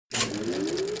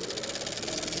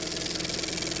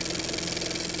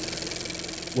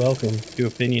Welcome to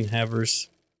Opinion Havers,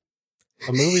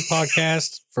 a movie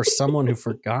podcast for someone who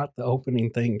forgot the opening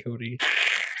thing, Cody.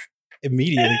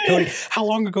 Immediately. Cody, how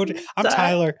long ago I'm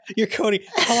Tyler. You're Cody.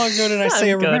 How long ago did I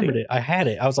say I remembered it? I had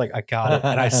it. I was like, I got it.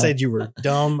 And I said you were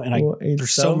dumb and I threw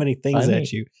so many things funny.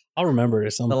 At you. I'll remember it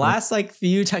at some point. The last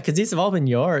few times, because these have all been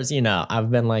yours,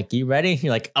 I've been like, you ready?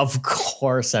 You're like, of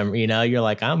course I'm, you're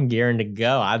like, I'm gearing to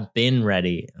go. I've been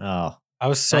ready. Oh, I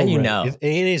was so ready.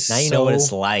 It is now you know what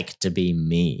it's like to be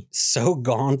me. So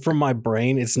gone from my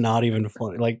brain. It's not even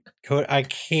funny. Like, I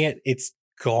can't, it's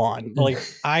gone. Like,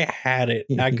 I had it.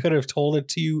 I could have told it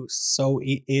to you. So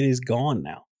it is gone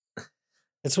now.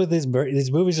 That's what these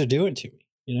movies are doing to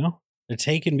me. They're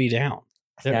taking me down.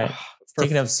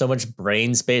 Taking up so much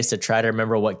brain space to try to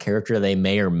remember what character they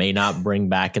may or may not bring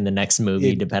back in the next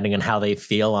movie, depending on how they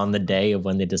feel on the day of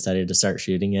when they decided to start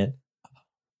shooting it.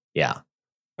 Yeah.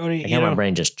 Cody, I got my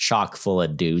brain just chock full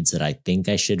of dudes that I think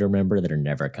I should remember that are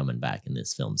never coming back in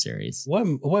this film series.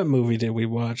 What movie did we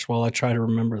watch while I try to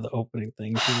remember the opening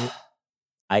thing?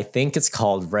 I think it's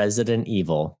called Resident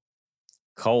Evil,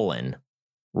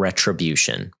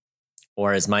 Retribution.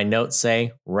 Or as my notes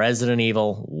say, Resident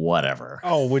Evil, whatever.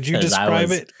 Oh, would you describe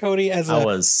it, Cody, as I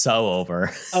was so over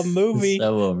a movie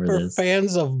for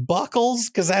fans of Buckles?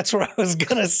 Because that's what I was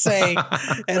going to say,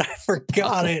 and I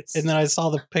forgot it. And then I saw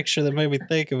the picture that made me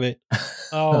think of it.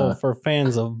 Oh, for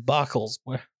fans of Buckles.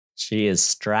 She is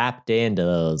strapped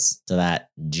into that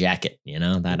jacket,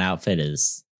 That outfit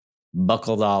is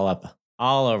buckled all up,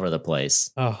 all over the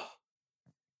place. Oh,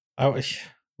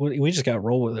 we just got to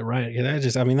roll with it, right?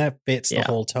 That fits the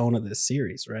whole tone of this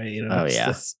series, right?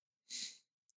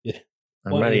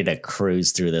 I'm ready to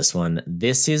cruise through this one.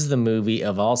 This is the movie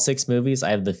of all 6 movies.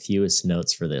 I have the fewest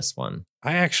notes for this one.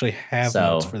 I actually have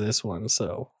notes for this one,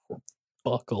 so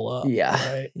buckle up.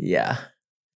 Yeah, right? Yeah.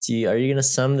 Are you going to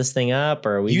sum this thing up,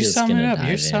 or are we just going to dive in?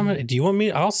 You're summing it. Do you want me?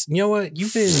 You know what?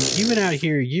 You've been out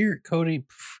here. You're Cody.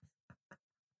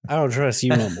 I don't trust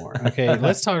you no more. Okay,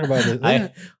 let's talk about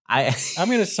it. I'm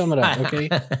going to sum it up. Okay,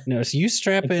 no, so you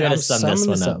strap it. I'm summing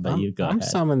this up. I'm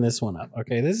summing this one up.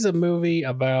 Okay, this is a movie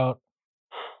about.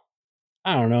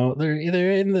 I don't know.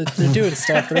 They're doing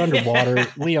stuff. They're underwater.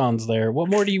 Leon's there. What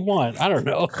more do you want? I don't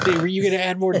know. Were you going to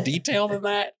add more detail than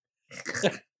that?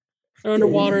 They're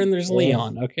underwater and there's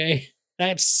Leon. Okay,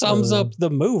 that sums up the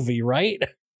movie, right?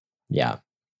 Yeah.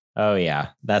 Oh yeah,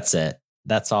 that's it.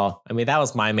 That's all. I mean, that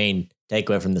was my main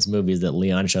takeaway from this movie, is that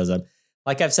Leon shows up.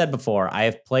 Like I've said before, I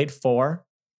have played 4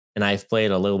 and I've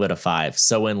played a little bit of 5.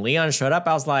 So when Leon showed up,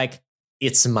 I was like,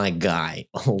 it's my guy.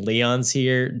 Leon's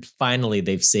here. Finally,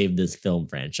 they've saved this film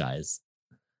franchise.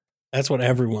 That's what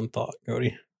everyone thought,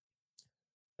 Cody.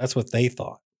 That's what they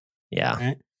thought. Yeah.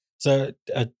 Right? So,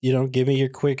 give me your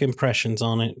quick impressions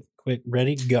on it. Quick,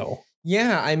 ready, go.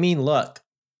 Yeah. I mean, look.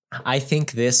 I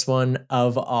think this one,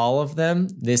 of all of them,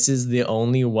 this is the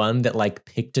only one that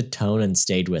picked a tone and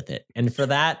stayed with it. And for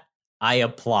that, I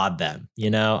applaud them.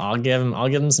 I'll give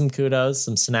them some kudos,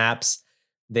 some snaps.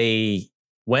 They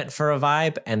went for a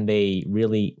vibe, and they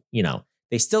really,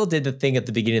 they still did the thing at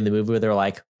the beginning of the movie where they're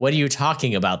like, what are you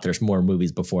talking about? There's more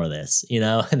movies before this,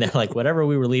 and they're like, whatever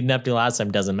we were leading up to last time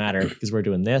doesn't matter because we're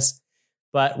doing this.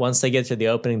 But once they get to the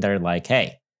opening, they're like,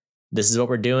 hey, this is what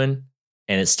we're doing.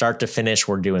 And it's start to finish,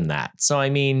 we're doing that. So, I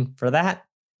mean, for that,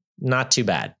 not too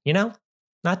bad,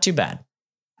 Not too bad.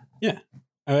 Yeah.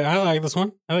 I like this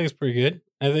one. I think it's pretty good.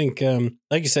 I think,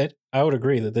 like you said, I would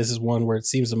agree that this is one where it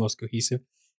seems the most cohesive.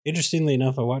 Interestingly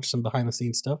enough, I watched some behind the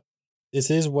scenes stuff.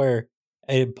 This is where,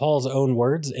 in Paul's own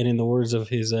words, and in the words of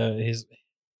his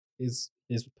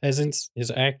peasants,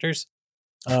 his actors,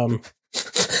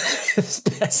 his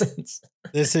peasants.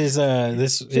 This is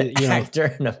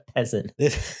actor and a peasant.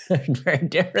 They're very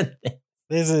different things.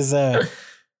 This is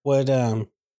what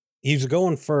he was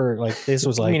going for. This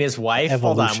was you mean his wife?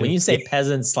 Evolution. Hold on. When you say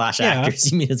peasants /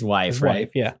 actors, you mean his wife, right?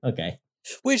 Wife, yeah. Okay.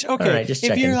 Which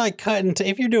if you're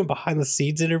if you're doing behind the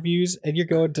scenes interviews and you're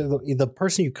going to the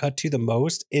person you cut to the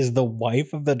most is the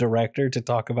wife of the director to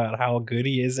talk about how good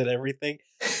he is at everything,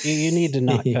 you need to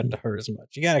not cut to her as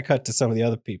much. You got to cut to some of the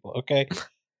other people, okay?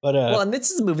 But and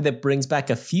this is a movie that brings back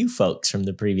a few folks from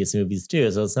the previous movies too,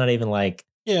 so it's not even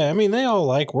they all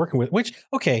like working with. Which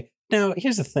now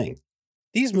here's the thing: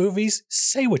 these movies,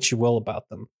 say what you will about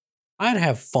them, I'd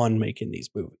have fun making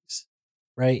these movies.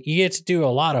 Right, you get to do a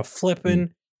lot of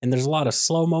flipping, and there's a lot of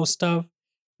slow-mo stuff,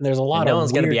 and there's a lot of. No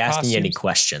one's going to be asking you any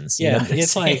questions. Yeah,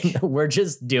 it's we're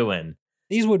just doing.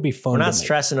 These would be fun. We're not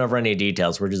stressing over any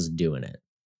details. We're just doing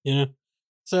it.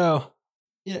 So,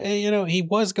 he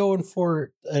was going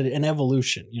for an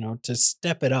evolution. To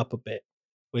step it up a bit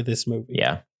with this movie.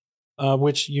 Yeah.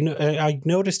 Which I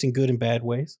noticed in good and bad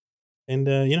ways. And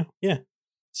yeah.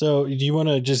 So do you want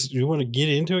to get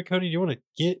into it, Cody? Do you want to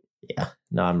get? Yeah.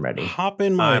 No, I'm ready. Hop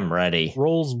in my I'm ready.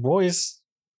 Rolls Royce,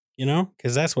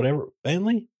 because that's whatever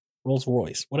Bentley, Rolls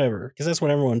Royce, whatever, because that's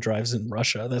what everyone drives in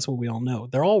Russia. That's what we all know.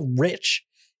 They're all rich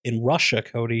in Russia,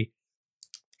 Cody.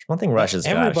 One thing Russia's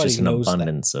got is just an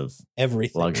abundance of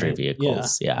everything, luxury right?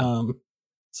 vehicles. Yeah.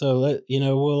 So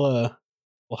we'll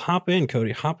hop in,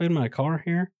 Cody. Hop in my car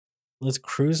here. Let's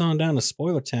cruise on down to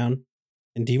Spoiler Town.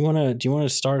 And do you want to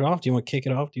start off? Do you want to kick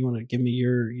it off? Do you want to give me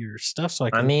your stuff so I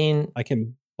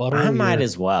can butter? I might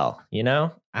as well.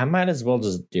 I might as well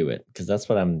just do it because that's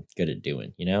what I'm good at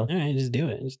doing. All right, just do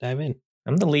it. Just dive in.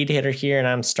 I'm the lead hitter here, and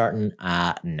I'm starting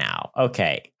now.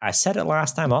 Okay, I said it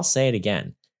last time. I'll say it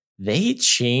again. They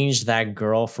changed that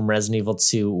girl from Resident Evil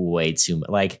 2 way too much.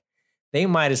 Like, they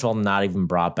might as well not even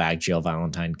brought back Jill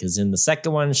Valentine, because in the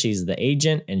second one, she's the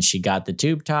agent and she got the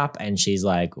tube top and she's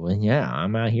like, well, yeah,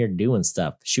 I'm out here doing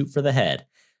stuff. Shoot for the head.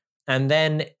 And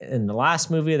then in the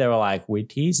last movie, they were like, we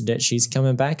teased it. She's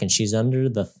coming back and she's under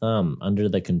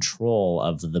the control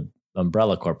of the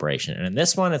Umbrella Corporation. And in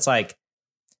this one, it's like,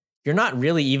 you're not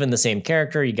really even the same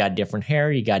character. You got different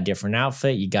hair. You got different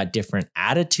outfit. You got different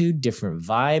attitude, different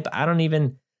vibe.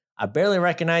 I barely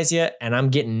recognize you, and I'm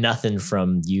getting nothing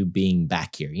from you being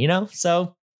back here,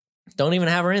 So don't even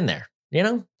have her in there,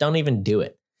 Don't even do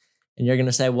it. And you're going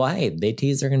to say, well, hey, they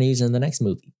teased they're going to use her in the next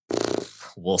movie.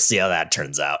 We'll see how that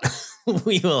turns out.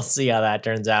 We will see how that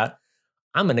turns out.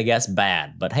 I'm going to guess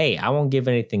bad, but hey, I won't give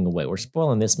anything away. We're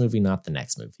spoiling this movie, not the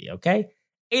next movie, okay?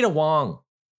 Ada Wong.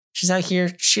 She's out here.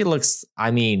 She looks,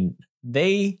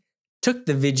 they took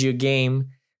the video game,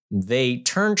 they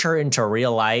turned her into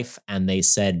real life, and they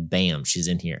said, bam, she's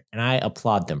in here. And I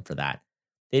applaud them for that.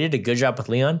 They did a good job with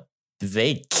Leon.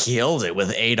 They killed it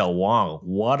with Ada Wong.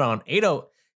 What on Ada?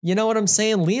 You know what I'm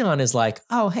saying? Leon is like,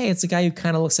 oh, hey, it's a guy who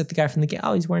kind of looks like the guy from the game.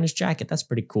 Oh, he's wearing his jacket. That's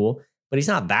pretty cool. But he's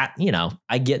not that,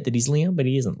 I get that he's Leon, but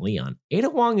he isn't Leon. Ada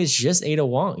Wong is just Ada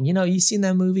Wong. You seen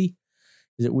that movie?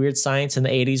 Is it Weird Science in the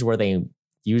 80s where they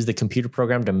use the computer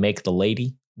program to make the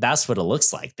lady? That's what it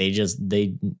looks like.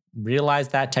 They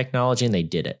realized that technology and they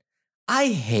did it. I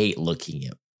hate looking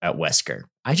at Wesker.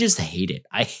 I just hate it.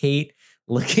 I hate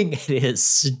looking at his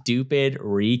stupid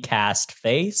recast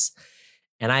face.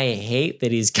 And I hate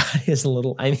that he's got his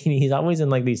little, he's always in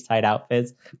like these tight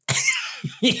outfits.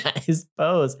 Yeah, his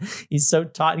pose. He's so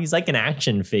taut. He's like an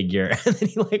action figure. And then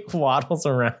he like waddles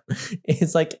around.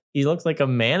 It's like he looks like a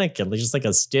mannequin, just like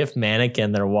a stiff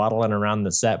mannequin. They're waddling around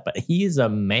the set, but he's a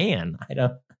man.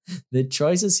 The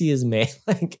choices he has made,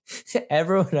 like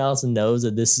everyone else knows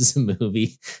that this is a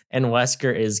movie, and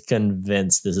Wesker is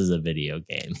convinced this is a video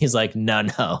game. He's like,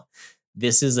 no,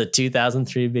 this is a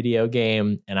 2003 video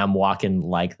game, and I'm walking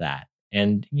like that.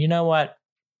 And you know what?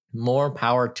 More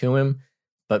power to him.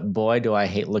 But boy, do I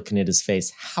hate looking at his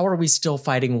face. How are we still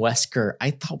fighting Wesker?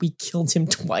 I thought we killed him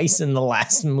twice in the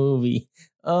last movie.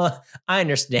 I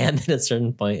understand that at a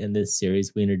certain point in this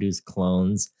series, we introduce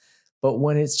clones. But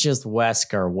when it's just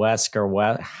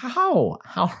Wesker, how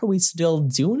are we still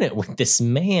doing it with this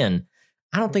man?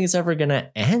 I don't think it's ever going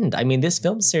to end. This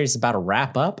film series is about to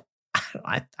wrap up.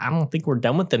 I don't think we're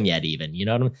done with them yet even. You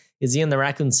know what I mean? Is he in the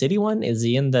Raccoon City one? Is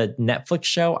he in the Netflix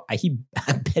show? I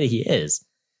bet he is.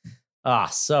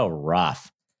 So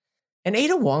rough. And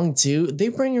Ada Wong too, they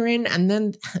bring her in and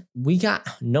then we got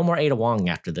no more Ada Wong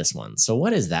after this one. So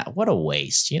what is that? What a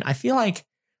waste. I feel like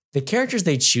the characters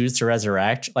they choose to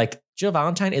resurrect, like Jill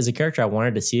Valentine is a character I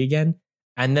wanted to see again.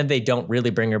 And then they don't really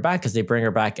bring her back because they bring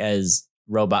her back as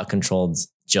robot controlled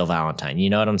Jill Valentine. You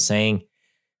know what I'm saying?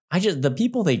 The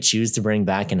people they choose to bring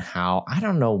back and how, I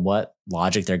don't know what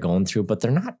logic they're going through, but they're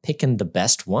not picking the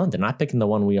best one. They're not picking the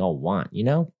one we all want,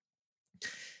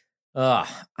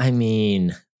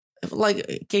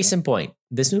 like case in point,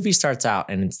 this movie starts out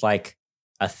and it's like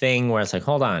a thing where it's like,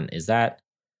 hold on, is that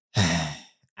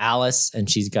Alice? And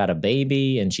she's got a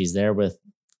baby and she's there with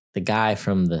the guy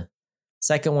from the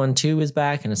second one too is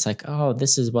back. And it's like, oh,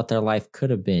 this is what their life could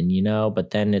have been,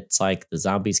 But then it's like the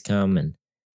zombies come and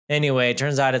anyway, it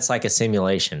turns out it's like a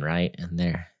simulation, right?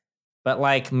 But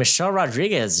like Michelle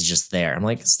Rodriguez is just there. I'm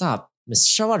like, stop.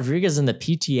 Michelle Rodriguez in the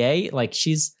PTA, like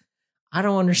I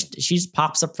don't understand. She just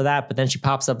pops up for that, but then she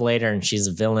pops up later and she's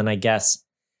a villain, I guess.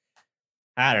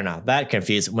 I don't know. That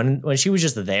confused. When she was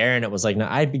just there and it was like, no,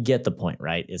 I get the point,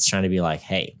 right? It's trying to be like,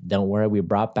 hey, don't worry. We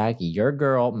brought back your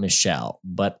girl, Michelle.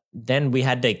 But then we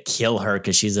had to kill her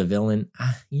because she's a villain.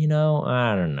 I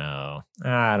don't know.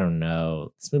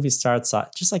 This movie starts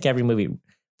off just like every movie.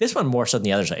 This one more so than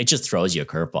the others. It just throws you a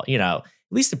curveball. At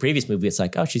least the previous movie, it's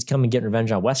like, oh, she's coming getting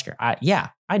revenge on Wesker.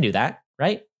 I knew that,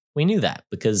 right? We knew that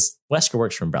because Wesker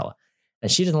works for Umbrella.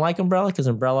 And she doesn't like Umbrella because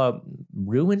Umbrella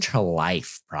ruined her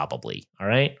life, probably. All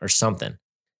right. Or something.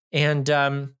 And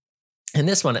in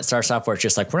this one, it starts off where it's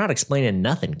just like, we're not explaining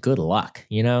nothing. Good luck,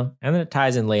 you know? And then it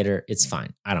ties in later. It's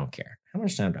fine. I don't care. How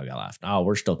much time do I got left? Oh,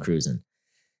 we're still cruising.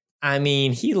 I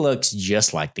mean, he looks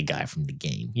just like the guy from the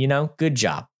game, you know? Good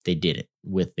job. They did it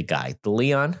with the guy. The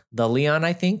Leon,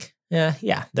 I think.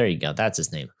 Yeah, there you go. That's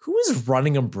his name. Who is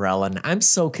running Umbrella? And I'm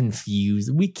so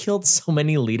confused. We killed so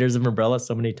many leaders of Umbrella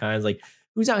so many times. Like,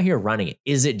 who's out here running it?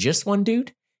 Is it just one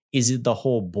dude? Is it the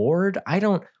whole board?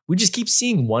 We just keep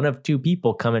seeing one of two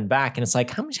people coming back. And it's like,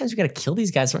 how many times we got to kill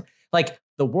these guys? Like,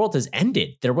 the world has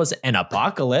ended. There was an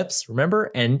apocalypse, remember?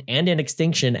 And an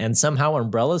extinction. And somehow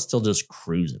Umbrella's still just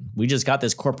cruising. We just got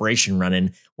this corporation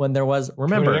running when there was,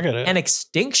 remember, an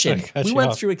extinction. We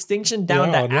went through extinction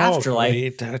down to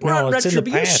afterlife. We're on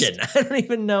Retribution. I don't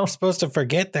even know. We're supposed to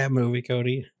forget that movie,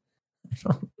 Cody.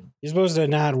 You're supposed to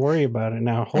not worry about it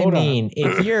now. Hold on.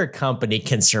 If your company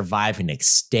can survive an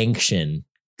extinction,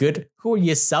 good. Who are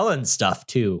you selling stuff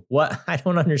to? What? I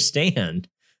don't understand.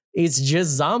 It's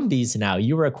just zombies now.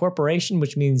 You were a corporation,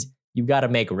 which means you've got to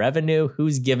make revenue.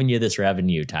 Who's giving you this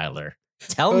revenue, Tyler?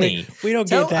 Tell me. We don't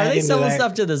get that. Are they selling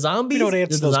stuff to the zombies? We don't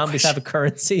answer Do the zombies have a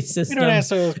currency system? We don't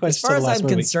answer those questions. As far as I'm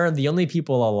concerned, the only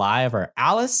people alive are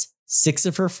Alice, 6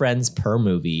 of her friends per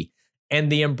movie,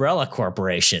 and the Umbrella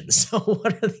Corporation. So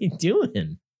what are they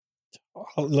doing?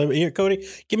 Here, Cody,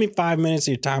 give me 5 minutes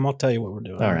of your time. I'll tell you what we're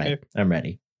doing. All right. I'm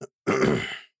ready. Let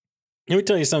me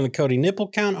tell you something, Cody. Nipple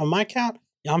count on my count.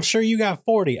 I'm sure you got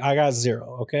 40. I got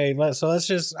 0. Okay. So let's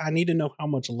just, I need to know how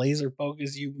much laser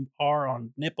focus you are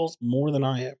on nipples more than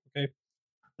I am. Okay.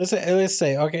 Let's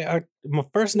say, okay. My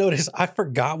first note is I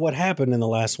forgot what happened in the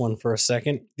last one for a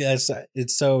second.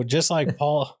 It's so just like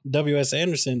Paul W.S.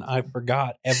 Anderson, I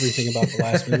forgot everything about the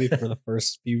last movie for the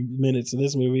first few minutes of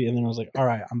this movie. And then I was like, all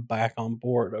right, I'm back on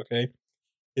board. Okay.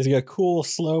 It's got a cool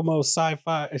slow-mo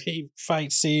sci-fi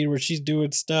fight scene where she's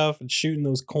doing stuff and shooting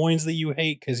those coins that you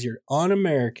hate because you're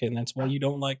un-American. That's why you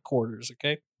don't like quarters,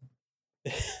 okay?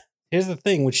 Here's the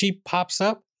thing. When she pops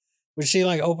up, when she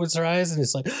like opens her eyes and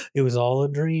it's like, it was all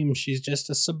a dream. She's just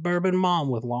a suburban mom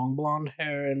with long blonde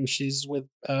hair and she's with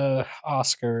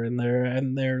Oscar and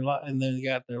they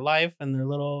got their life and their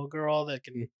little girl that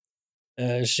can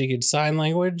she could sign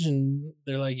language, and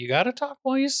they're like, you got to talk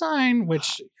while you sign,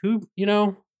 which,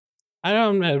 I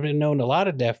don't have known a lot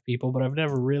of deaf people, but I've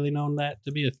never really known that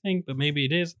to be a thing, but maybe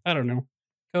it is. I don't know.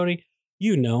 Cody,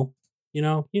 you know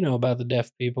about the deaf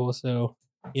people. So,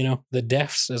 the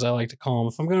deafs, as I like to call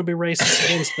them. If I'm going to be racist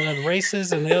against the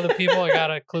races and the other people, I got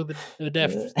to include the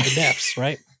deafs,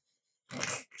 right?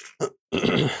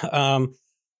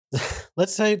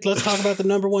 Let's talk about the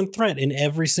number one threat in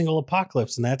every single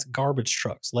apocalypse, and that's garbage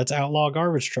trucks. Let's outlaw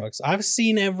garbage trucks. I've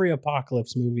seen every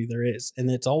apocalypse movie there is, and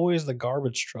it's always the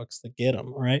garbage trucks that get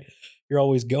them, right? You're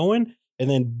always going, and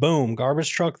then boom,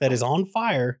 garbage truck that is on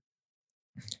fire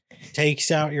takes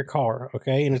out your car,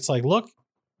 okay? And it's like, look,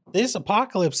 this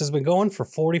apocalypse has been going for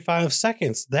 45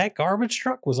 seconds. That garbage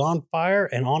truck was on fire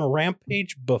and on a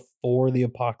rampage before the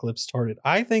apocalypse started.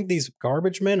 I think these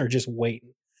garbage men are just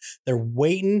waiting. They're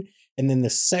waiting, and then the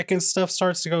second stuff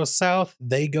starts to go south,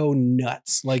 they go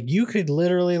nuts. Like, you could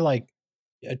literally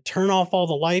turn off all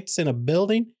the lights in a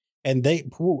building, and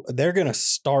they're gonna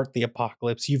start the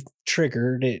apocalypse. You've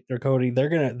triggered it, or Cody. They're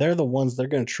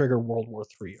gonna trigger World War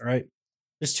III. All right.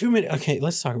 There's too many. Okay,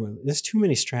 let's talk about it. There's too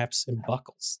many straps and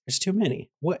buckles. There's too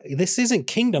many. What? This isn't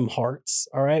Kingdom Hearts.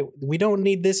 All right. We don't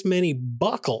need this many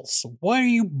buckles. Why are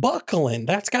you buckling?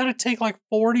 That's got to take like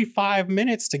 45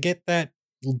 minutes to get that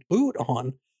boot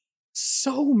on.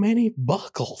 So many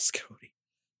buckles, Cody.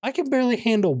 I can barely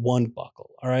handle one buckle.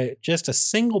 All right. Just a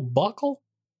single buckle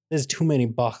is too many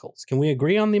buckles. Can we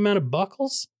agree on the amount of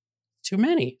buckles? Too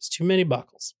many. It's too many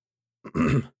buckles.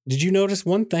 Did you notice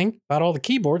one thing about all the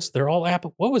keyboards? They're all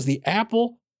Apple. What was the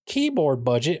Apple keyboard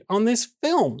budget on this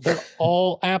film? They're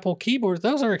all Apple keyboards.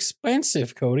 Those are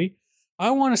expensive, Cody.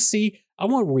 I want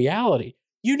reality.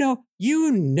 You know,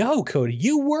 Cody,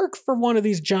 you work for one of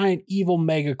these giant evil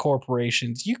mega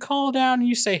corporations. You call down and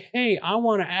you say, hey, I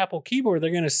want an Apple keyboard.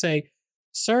 They're going to say,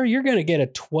 sir, you're going to get a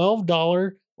 $12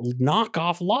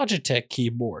 knockoff Logitech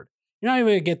keyboard. You're not even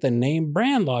going to get the name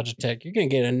brand Logitech. You're going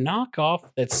to get a knockoff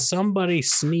that somebody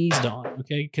sneezed on,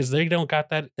 okay? Because they don't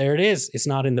got that. There it is. It's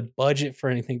not in the budget for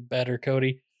anything better, Cody.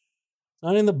 It's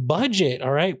not in the budget, all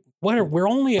right? We're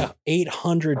only a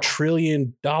 $800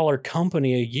 trillion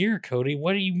company a year, Cody.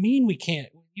 What do you mean we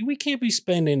can't be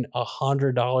spending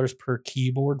 $100 per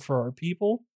keyboard for our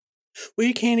people?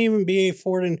 We can't even be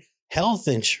affording health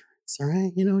insurance, all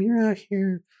right? You're out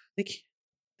here.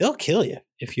 they'll kill you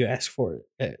if you ask for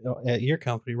it at your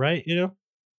company, right?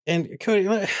 And Cody,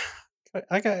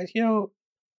 I got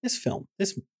this film,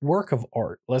 this work of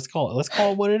art. Let's call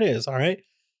it what it is. All right,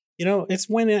 it's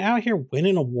out here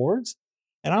winning awards.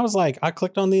 And I was like, I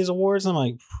clicked on these awards. And I'm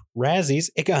like, Razzies.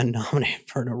 It got nominated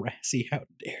for a Razzie. How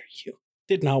dare you?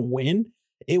 Did not win.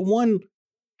 It won.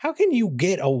 How can you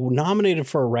get nominated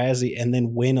for a Razzie and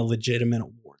then win a legitimate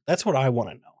award? That's what I want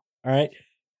to know. All right.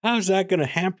 How's that going to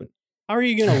happen? How are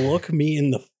you going to look me in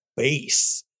the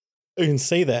face and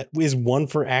say that? Is one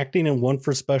for acting and one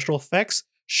for special effects?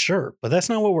 Sure. But that's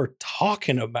not what we're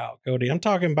talking about, Cody. I'm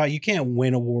talking about you can't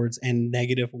win awards and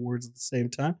negative awards at the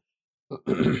same time.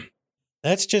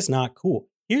 That's just not cool.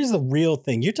 Here's the real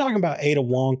thing. You're talking about Ada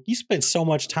Wong. You spent so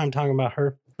much time talking about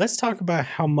her. Let's talk about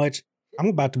how much I'm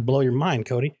about to blow your mind,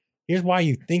 Cody. Here's why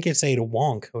you think it's Ada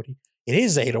Wong, Cody. It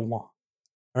is Ada Wong.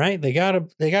 All right. They got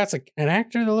an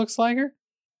actor that looks like her.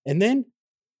 And then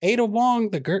Ada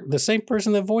Wong, the same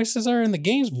person that voices her in the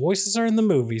games, voices her in the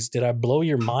movies. Did I blow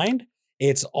your mind?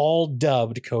 It's all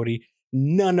dubbed, Cody.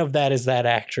 None of that is that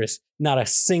actress. Not a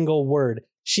single word.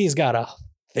 She's got a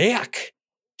thick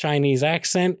Chinese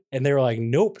accent, and they were like,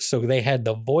 nope. So they had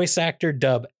the voice actor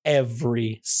dub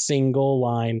every single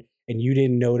line, and you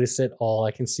didn't notice it all.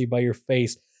 I can see by your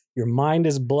face. Your mind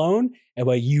is blown,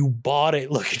 but you bought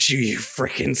it. Look at you, you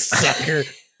freaking sucker.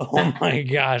 Oh my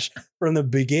gosh. From the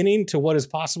beginning to what is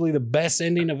possibly the best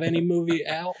ending of any movie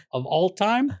out of all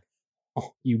time.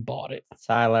 Oh, you bought it.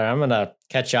 Tyler, I'm going to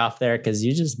cut you off there because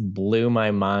you just blew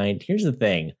my mind. Here's the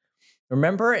thing.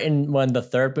 Remember when the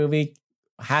third movie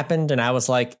happened and I was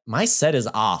like, my set is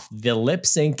off. The lip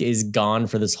sync is gone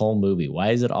for this whole movie. Why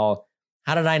is it all?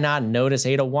 How did I not notice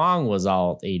Ada Wong was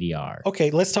all ADR? Okay,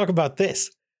 let's talk about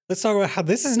this. Let's talk about how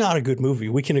this is not a good movie.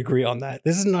 We can agree on that.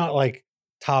 This is not like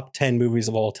top 10 movies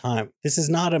of all time. This is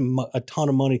not a ton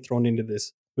of money thrown into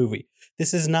this movie.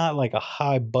 This is not like a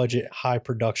high budget, high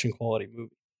production quality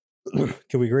movie.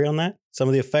 Can we agree on that? Some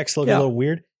of the effects look a little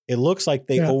weird. It looks like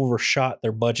they overshot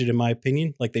their budget, in my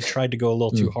opinion. Like they tried to go a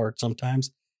little too hard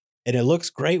sometimes. And it looks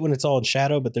great when it's all in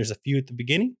shadow, but there's a few at the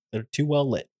beginning that are too well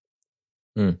lit.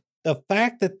 The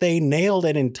fact that they nailed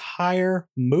an entire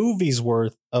movie's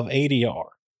worth of ADR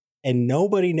and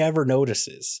nobody never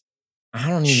notices I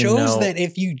don't even shows know. that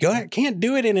if you can't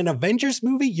do it in an Avengers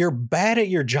movie, you're bad at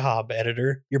your job,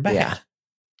 editor. You're bad.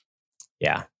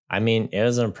 Yeah. I mean, it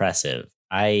was impressive.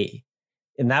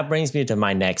 And that brings me to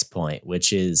my next point,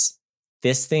 which is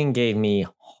this thing gave me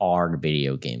hard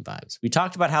video game vibes. We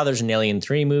talked about how there's an Alien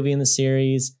 3 movie in the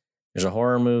series. There's a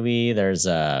horror movie. There's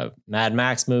a Mad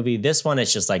Max movie. This one,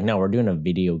 it's just like, no, we're doing a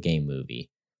video game movie.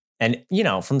 And,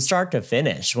 from start to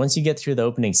finish, once you get through the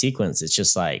opening sequence, it's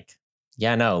just like,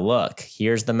 yeah, no, look,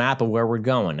 here's the map of where we're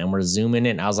going. And we're zooming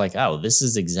in. I was like, oh, this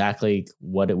is exactly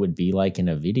what it would be like in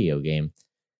a video game.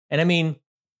 And I mean,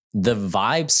 the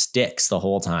vibe sticks the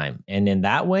whole time. And in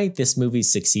that way, this movie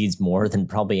succeeds more than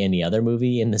probably any other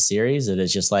movie in the series. It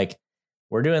is just like,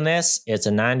 we're doing this. It's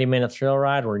a 90-minute thrill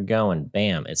ride. We're going.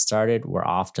 Bam. It started. We're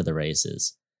off to the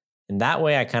races. And that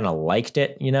way, I kind of liked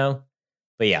it,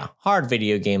 But yeah, hard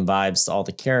video game vibes to all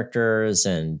the characters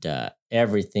and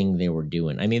everything they were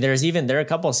doing. I mean, there are a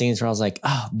couple of scenes where I was like,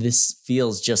 oh, this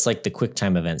feels just like the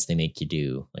QuickTime events they make you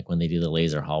do. Like when they do the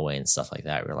laser hallway and stuff like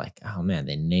that. We're like, oh man,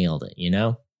 they nailed it,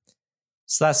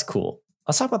 So that's cool.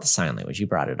 Let's talk about the sign language. You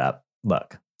brought it up.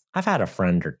 Look, I've had a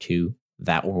friend or two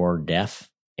that were deaf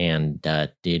and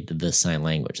did the sign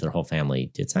language. Their whole family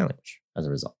did sign language as a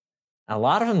result. A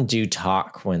lot of them do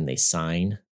talk when they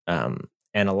sign.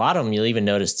 And a lot of them, you'll even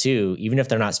notice too, even if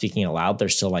they're not speaking out loud, they're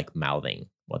still like mouthing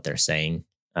what they're saying.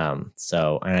 And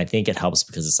I think it helps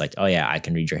because it's like, oh yeah, I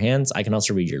can read your hands. I can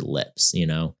also read your lips,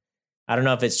 I don't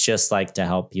know if it's just like to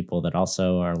help people that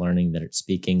also are learning that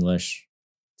speak English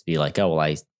to be like, oh,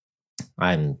 well,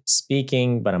 I'm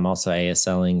speaking, but I'm also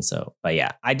ASLing. So, but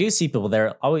yeah, I do see people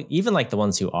there, always, even like the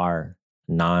ones who are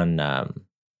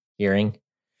non-hearing.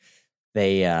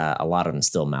 They a lot of them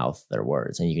still mouth their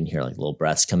words, and you can hear like little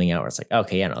breaths coming out where it's like,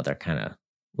 okay, yeah, no, they're kind of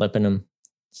lipping them,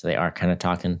 so they are kind of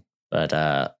talking. But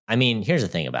I mean, here's the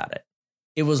thing about it: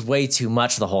 it was way too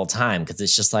much the whole time because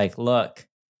it's just like, look,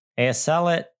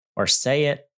 ASL it or say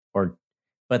it,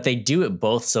 but they do it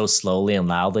both so slowly and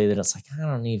loudly that it's like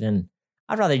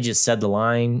I'd rather you just said the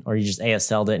line or you just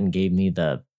ASL'd it and gave me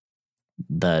the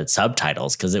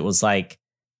subtitles because it was like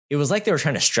they were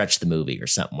trying to stretch the movie or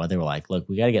something where they were like, look,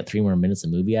 we got to get 3 more minutes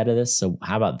of movie out of this. So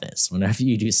how about this? Whenever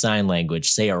you do sign language,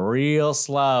 say it real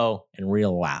slow and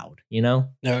real loud, No,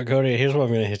 Cody, here's what I'm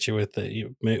going to hit you with. I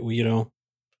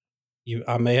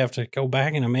may have to go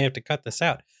back and I may have to cut this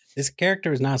out. This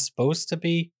character is not supposed to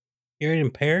be hearing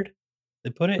impaired. They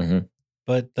put it,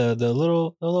 but the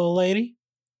little lady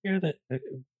here that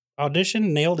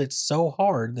audition nailed it so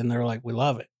hard. Then they're like, we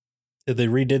love it. That they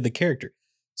redid the character.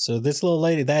 So this little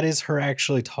lady, that is her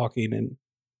actually talking and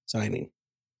signing.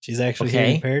 She's actually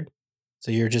hearing impaired.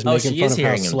 So you're just making fun of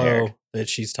how slow that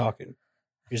she's talking.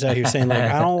 You're just out here saying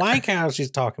like, I don't like how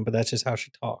she's talking, but that's just how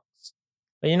she talks.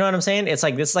 But you know what I'm saying? It's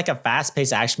like, this is like a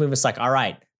fast-paced action movie. It's like, all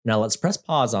right, now let's press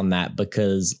pause on that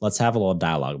because let's have a little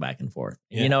dialogue back and forth.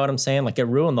 Yeah. You know what I'm saying? Like, it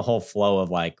ruined the whole flow of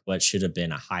like what should have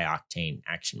been a high-octane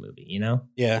action movie, you know?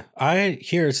 Yeah.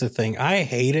 Here's the thing. I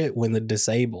hate it when the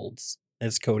disableds,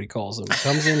 as Cody calls them,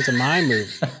 comes into my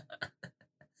movie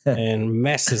and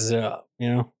messes it up, you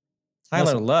know?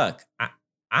 Tyler, look,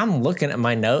 I'm looking at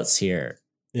my notes here.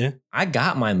 Yeah. I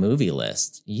got my movie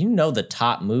list. You know the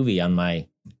top movie on my...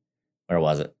 Where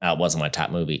was it? It wasn't my top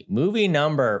movie. Movie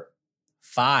number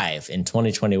 5 in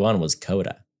 2021 was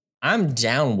Coda. I'm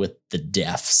down with the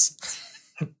deafs.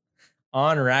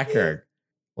 On record.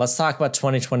 Let's talk about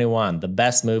 2021, the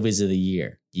best movies of the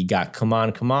year. You got Come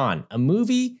On, Come On. A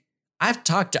movie, I've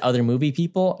talked to other movie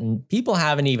people, and people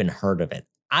haven't even heard of it.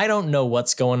 I don't know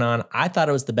what's going on. I thought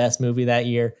it was the best movie that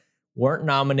year. Weren't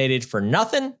nominated for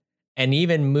nothing, and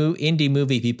even indie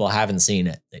movie people haven't seen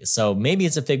it. So maybe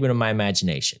it's a figment of my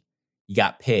imagination. You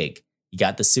got Pig. You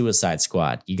got The Suicide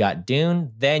Squad. You got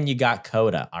Dune. Then you got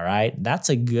Coda. All right. That's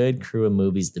a good crew of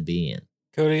movies to be in.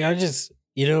 Cody, I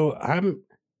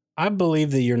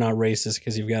believe that you're not racist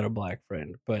because you've got a black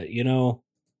friend. But,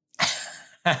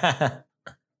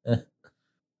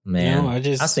 man, I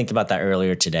was thinking about that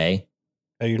earlier today.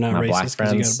 Oh, you're not racist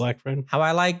because you got a black friend? How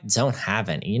I don't have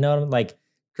any. You know, like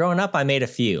growing up, I made a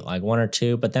few, like 1 or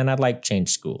 2, but then I'd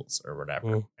change schools or whatever.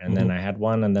 Mm-hmm. And then I had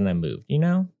one and then I moved,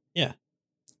 Yeah.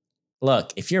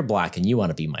 Look, if you're black and you want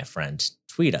to be my friend,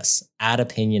 tweet us at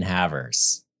Opinion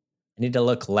Havers. I need to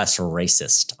look less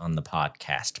racist on the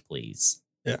podcast, please.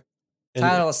 Yeah.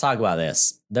 Tyler, let's talk about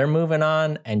this. They're moving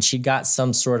on, and she got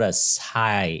some sort of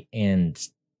high-end,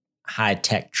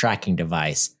 high-tech tracking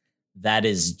device that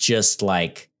is just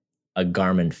like a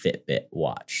Garmin Fitbit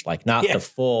watch. Like, not the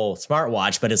full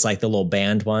smartwatch, but it's like the little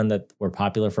band one that were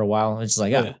popular for a while. It's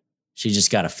just like, she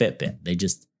just got a Fitbit. They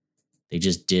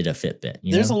just did a Fitbit.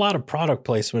 There's a lot of product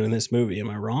placement in this movie. Am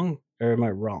I wrong? Or am I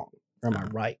wrong? Or am I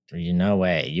right? No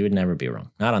way. You would never be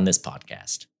wrong. Not on this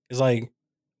podcast. It's like,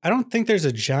 I don't think there's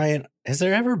has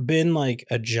there ever been like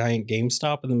a giant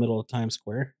GameStop in the middle of Times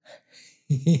Square?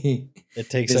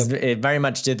 It very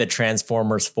much did the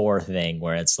Transformers 4 thing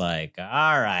where it's like,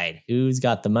 all right, who's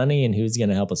got the money and who's going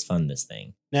to help us fund this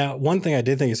thing? Now, one thing I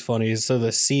did think is funny is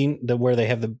the scene where they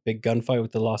have the big gunfight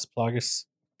with the Las Plagas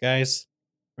guys,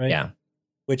 right? Yeah.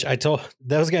 Which I told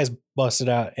those guys busted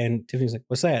out, and Tiffany's like,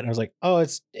 "What's that?" And I was like, "Oh,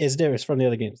 it's different. It's from the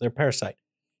other games. They're Parasite."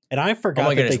 And I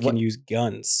forgot that they can use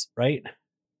guns, right?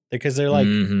 Because they're like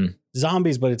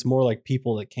zombies, but it's more like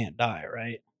people that can't die,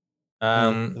 right?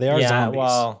 They are zombies.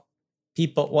 Well,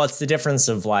 people. What's the difference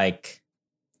of like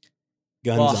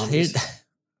zombies?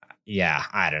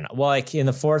 I don't know. Well, like in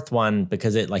the 4th one,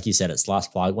 because it, like you said, it's Las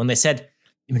Plagas. When they said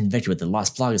you've been infected with the Las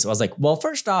Plagas, I was like, well,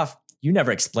 first off, you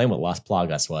never explained what Las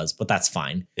Plagas was, but that's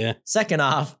fine. Yeah. Second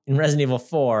off, in Resident Evil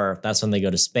 4, that's when they go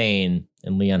to Spain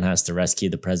and Leon has to rescue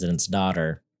the president's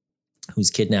daughter who's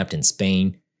kidnapped in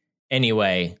Spain.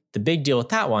 Anyway, the big deal with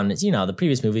that one is, the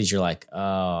previous movies, you're like, oh,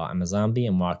 I'm a zombie,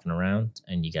 I'm walking around,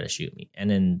 and you got to shoot me.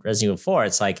 And in Resident Evil 4,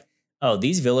 it's like, oh,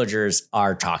 these villagers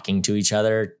are talking to each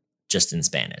other just in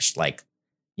Spanish. Like,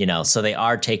 so they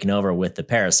are taken over with the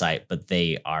parasite, but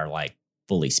they are like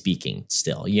fully speaking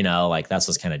still, like that's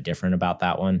what's kind of different about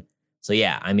that one. So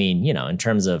yeah, I mean, in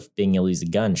terms of being able to use a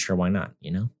gun, sure, why not,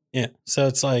 Yeah. So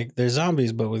it's like they're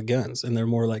zombies, but with guns, and they're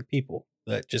more like people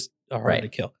that just are hard to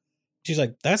kill. She's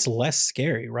like, that's less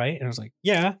scary, right? And I was like,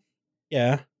 yeah.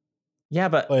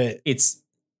 But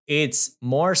it's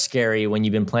more scary when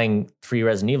you've been playing 3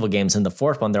 Resident Evil games, and the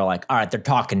 4th one, they're like, all right, they're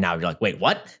talking now. You're like, wait,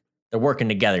 what? They're working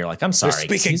together. You're like, I'm sorry.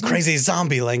 They're speaking crazy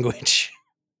zombie language.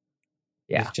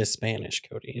 Yeah. It's just Spanish,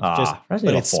 Cody. It's just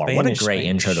Resident Evil 4. What a great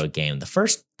intro to a game. The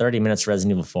first 30 minutes of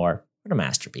Resident Evil 4, what a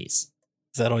masterpiece.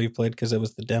 Is that all you played because it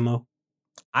was the demo?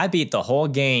 I beat the whole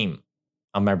game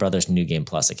on my brother's New Game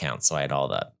Plus account, so I had all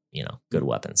the, good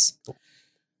weapons.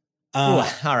 All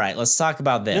right, let's talk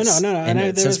about this. No.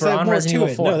 And since we're on Resident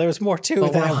Evil 4. No, there was more to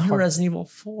it. We're on Resident Evil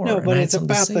 4. No, but it's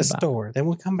about the store. Then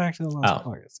we'll come back to the last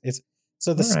part.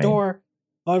 So the store...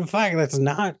 In fact, that's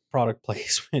not product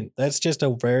placement. That's just a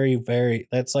very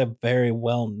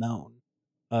well-known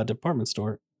department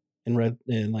store in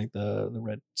the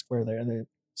Red Square there, the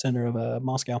center of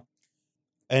Moscow.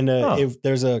 And if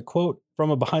there's a quote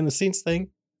from a behind-the-scenes thing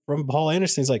from Paul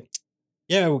Anderson, he's like,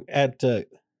 "Yeah, at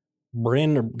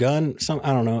Bryn or Gun.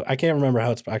 I don't know. I can't remember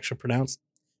how it's actually pronounced.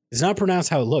 It's not pronounced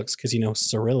how it looks because,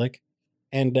 Cyrillic.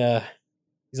 And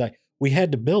he's like, we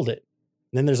had to build it.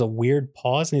 And then there's a weird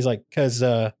pause. And he's like, because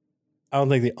I don't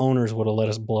think the owners would have let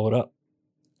us blow it up.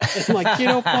 I'm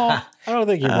like, Paul, I don't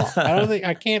think you're wrong.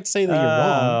 I can't say that you're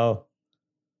wrong.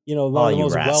 One of the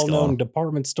most well-known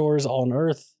department stores on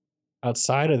earth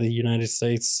outside of the United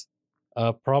States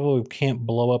probably can't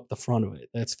blow up the front of it.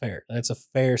 That's fair. That's a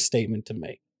fair statement to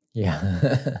make.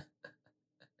 Yeah.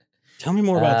 Tell me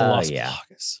more about the Las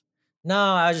Plagas. No,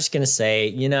 I was just going to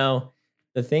say,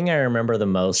 the thing I remember the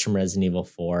most from Resident Evil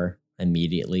 4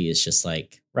 immediately is just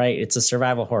like, right, it's a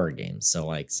survival horror game. So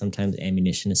like sometimes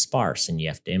ammunition is sparse and you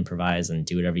have to improvise and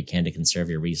do whatever you can to conserve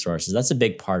your resources. That's a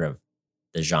big part of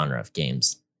the genre of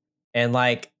games. And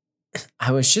like,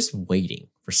 I was just waiting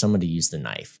for someone to use the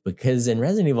knife because in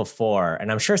Resident Evil 4,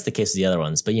 and I'm sure it's the case with the other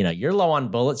ones, but you're low on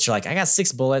bullets. You're like, I got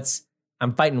 6 bullets.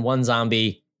 I'm fighting one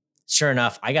zombie. Sure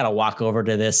enough, I got to walk over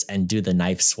to this and do the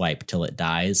knife swipe till it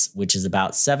dies, which is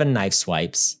about 7 knife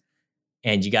swipes.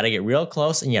 And you got to get real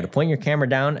close and you got to point your camera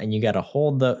down and you got to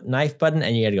hold the knife button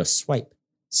and you got to go swipe,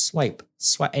 swipe,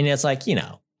 swipe. And it's like,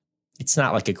 it's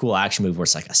not like a cool action move where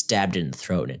it's like I stabbed it in the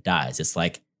throat and it dies. It's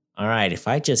like, all right, if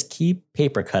I just keep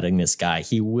paper cutting this guy,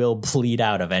 he will bleed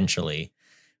out eventually.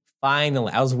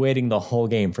 Finally, I was waiting the whole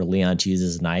game for Leon to use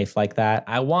his knife like that.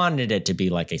 I wanted it to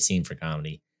be like a scene for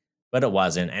comedy, but it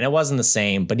wasn't. And it wasn't the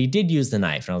same, but he did use the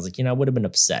knife. And I was like, I would have been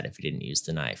upset if he didn't use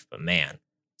the knife. But man,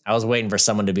 I was waiting for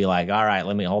someone to be like, all right,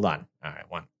 let me hold on. All right,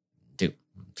 1, 2,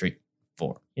 3,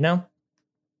 4, Yeah.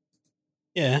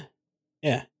 Yeah.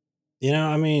 Yeah.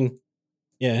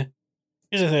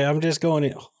 Here's the thing. I'm just going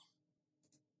in.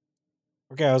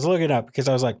 Okay, I was looking up because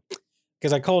I was like,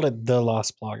 because I called it the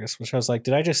Las Plagas, which I was like,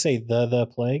 did I just say the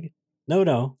plague?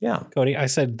 No. Yeah. Cody, I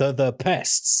said the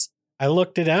pests. I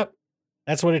looked it up.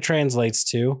 That's what it translates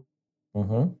to.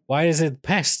 Mm-hmm. Why is it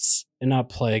pests and not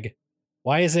plague?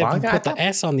 Why is it if you put the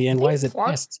S on the end? Why is it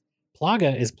pests?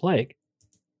 Plaga is plague.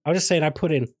 I was just saying I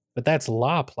put in, but that's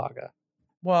La Plaga.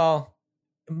 Well,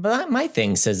 but my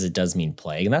thing says it does mean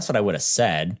plague, and that's what I would have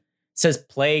said. It says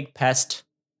plague, peste.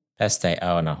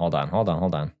 Oh, no, hold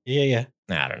on. Yeah.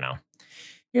 I don't know.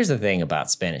 Here's the thing about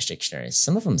Spanish dictionaries.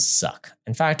 Some of them suck.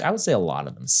 In fact, I would say a lot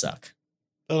of them suck.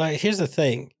 But here's the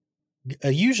thing.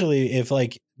 Usually if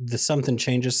something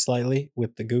changes slightly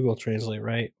with the Google Translate,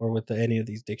 right? Or with any of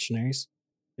these dictionaries,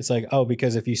 it's like, oh,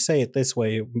 because if you say it this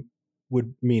way, it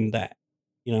would mean that,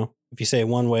 if you say it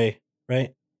one way,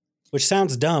 right? Which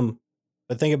sounds dumb,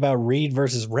 but think about read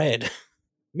versus read.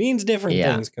 Means different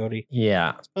things, Cody.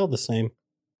 Yeah. Spelled the same.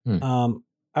 I'm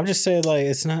just saying,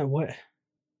 it's not what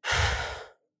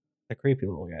the creepy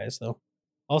little guys though.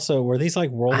 Also, were these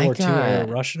like World War II era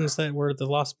Russians that were the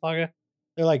Las Plaga?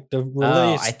 They're like the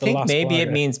release. I think maybe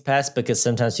it means pest because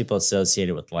sometimes people associate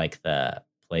it with like the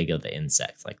plague of the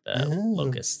insects, like the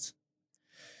locusts.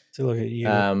 To look at you.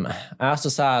 I also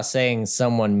saw saying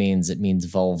someone means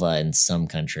vulva in some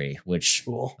country, which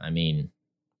cool. I mean,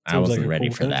 I wasn't ready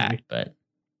for that, but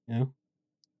yeah.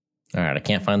 All right, I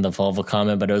can't find the vulva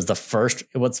comment, but it was the first.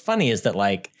 What's funny is that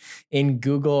like in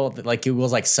Google, like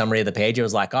Google's like summary of the page, it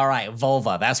was like, all right,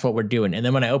 vulva, that's what we're doing. And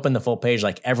then when I opened the full page,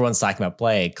 like everyone's talking about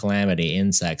plague, calamity,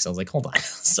 insects. I was like, hold on.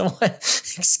 So what?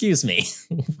 Excuse me.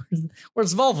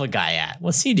 Where's vulva guy at?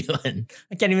 What's he doing?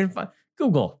 I can't even find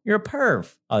Google. You're a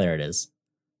perv. Oh, there it is.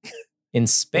 In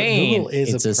Spain,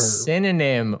 it's a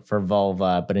synonym for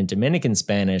vulva, but in Dominican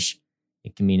Spanish,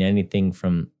 it can mean anything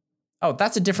from. Oh,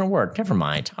 that's a different word. Never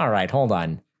mind. All right, hold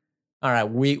on. All right,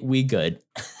 we good.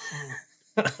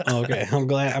 Okay, I'm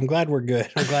glad we're good.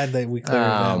 I'm glad that we cleared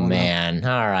that one. Oh man.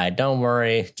 All right, don't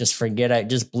worry. Just forget it.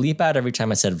 Just bleep out every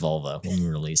time I said vulva when we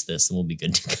release this and we'll be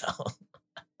good to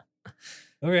go.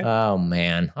 Okay. Oh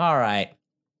man. All right.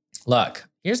 Look,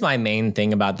 here's my main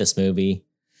thing about this movie.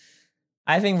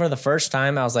 I think for the first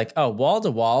time, I was like, oh, wall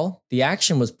to wall, the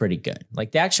action was pretty good.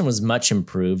 Like the action was much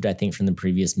improved, I think, from the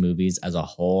previous movies as a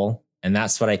whole. And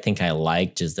that's what I think I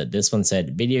liked is that this one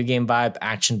said video game vibe,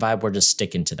 action vibe. We're just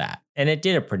sticking to that. And it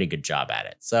did a pretty good job at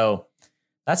it. So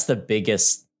that's the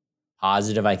biggest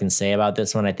positive I can say about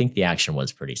this one. I think the action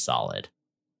was pretty solid.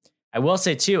 I will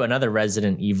say, too, another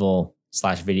Resident Evil /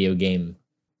 video game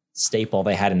staple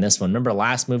they had in this one. Remember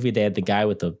last movie, they had the guy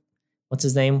with the, what's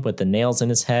his name? With the nails in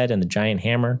his head and the giant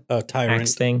hammer. Oh, Tyrant.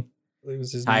 Axe thing. It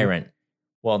was his Tyrant. Name.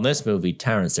 Well, in this movie,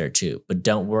 Tyrant's there, too. But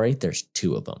don't worry, there's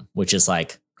 2 of them, which is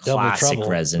like classic trouble,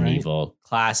 Resident Evil,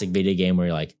 classic video game where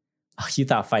you're like, oh, you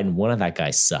thought fighting one of that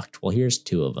guy sucked. Well, here's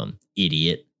 2 of them.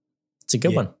 Idiot. It's a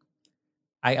good one.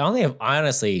 I only have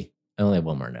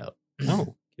one more note.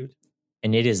 Oh,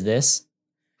 and it is this.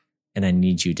 And I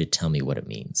need you to tell me what it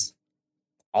means.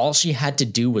 all she had to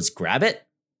do was grab it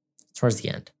towards the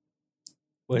end.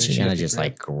 She kind of just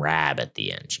like grab at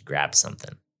the end. She grabbed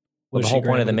something. Well, the whole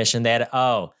point of the mission, they had,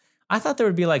 I thought there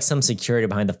would be like some security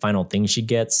behind the final thing she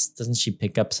gets. Doesn't she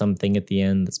pick up something at the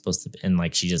end that's supposed to, and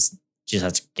like she just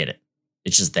has to get it.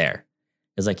 It's just there.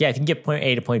 It's like, yeah, if you can get point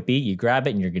A to point B, you grab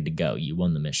it and you're good to go. You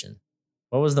won the mission.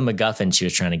 What was the MacGuffin she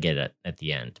was trying to get at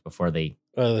the end before they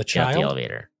the got the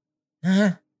elevator?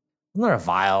 Wasn't there a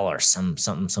vial or some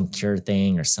cure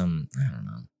thing or some, I don't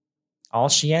know. All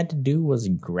she had to do was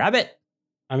grab it.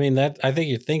 I mean, I think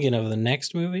you're thinking of the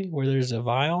next movie where there's a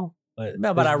vial.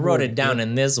 But I wrote it down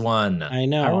in this one. I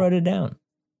know. I wrote it down.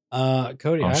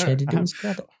 Cody, all she had to do was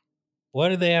grab it. What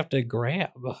did they have to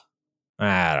grab?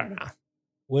 I don't know.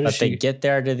 But they get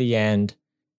there to the end.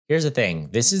 Here's the thing.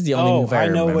 This is the only movie I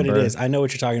remember. Know what it is. I know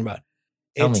what you're talking about.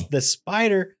 It's the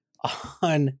spider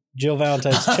on Jill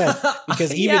Valentine's chest.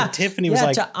 Because even Tiffany was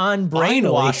like, to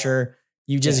unbrainwash her,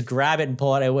 you just grab it and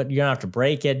pull it. You don't have to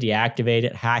break it, deactivate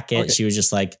it, hack it. Okay. She was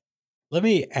just like, let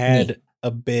me add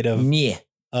a bit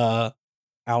of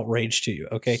outrage to you,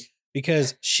 okay?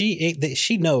 Because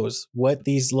she knows what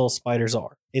these little spiders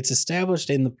are. It's established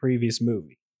in the previous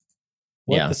movie.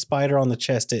 What the spider on the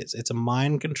chest is. It's a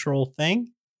mind control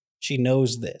thing. She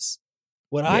knows this.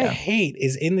 What I hate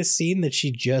is in the scene that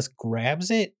she just grabs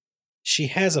it, she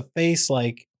has a face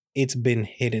like it's been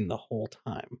hidden the whole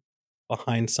time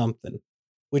behind something,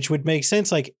 which would make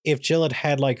sense. Like if Jill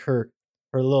had like her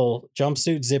little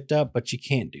jumpsuit zipped up, but you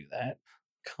can't do that.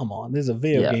 Come on, this is a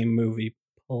video game movie,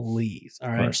 please. All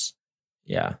right. Of course.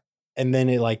 Yeah. And then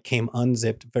it like came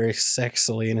unzipped very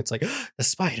sexily, and it's like the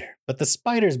spider, but the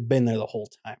spider's been there the whole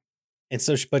time. And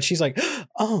so, but she's like,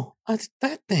 oh,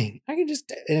 that thing. I can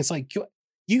just, and it's like,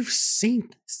 you've seen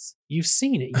this, you've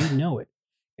seen it, you know it.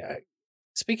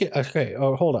 Speaking, okay,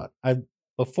 hold on.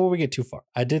 Before we get too far,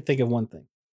 I did think of one thing.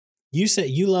 You said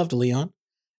you loved Leon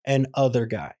and other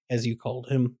guy, as you called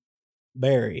him,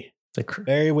 Barry.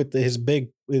 Barry with his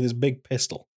big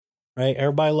pistol, right?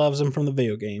 Everybody loves him from the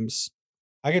video games.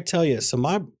 I could tell you. So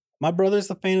my brother's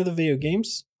the fan of the video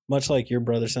games, much like your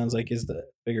brother sounds like is the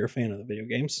bigger fan of the video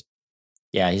games.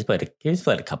 Yeah, he's played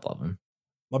a couple of them.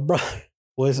 My brother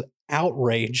was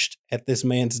outraged at this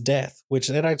man's death, which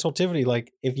then I told Tiffany,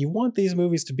 like, if you want these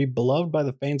movies to be beloved by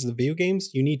the fans of the video games,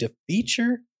 you need to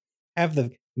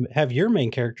have your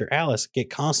main character, Alice, get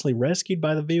constantly rescued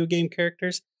by the video game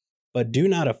characters, but do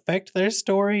not affect their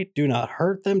story, do not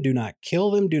hurt them, do not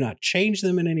kill them, do not change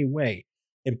them in any way.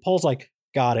 And Paul's like,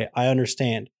 got it, I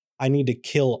understand. I need to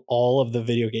kill all of the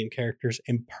video game characters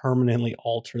and permanently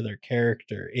alter their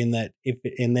character in that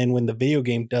and then when the video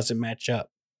game doesn't match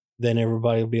up, then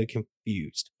everybody will be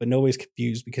confused. But nobody's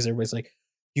confused because everybody's like,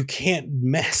 you can't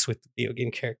mess with the video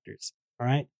game characters. All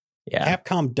right. Yeah.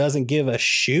 Capcom doesn't give a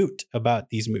shoot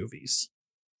about these movies.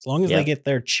 As long as they get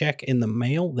their check in the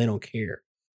mail, they don't care.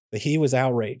 But he was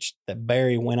outraged that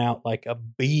Barry went out like a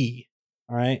bee.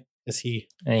 All right. I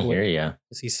hear you.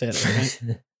 As he said it,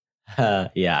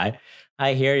 right? Yeah,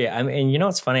 I hear you. I mean, you know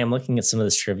what's funny? I'm looking at some of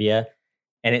this trivia,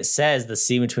 and it says the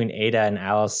scene between Ada and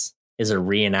Alice is a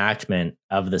reenactment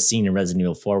of the scene in Resident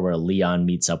Evil 4 where Leon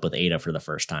meets up with Ada for the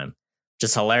first time.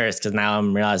 Just hilarious because now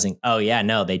I'm realizing, oh yeah,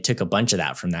 no, they took a bunch of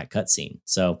that from that cutscene.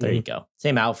 So there you go.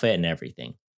 Same outfit and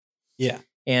everything. Yeah.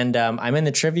 And I'm in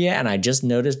the trivia, and I just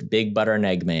noticed Big Butter and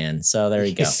Eggman. So there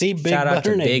you go. See, Shout out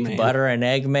to Big Butter and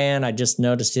Eggman. I just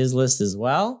noticed his list as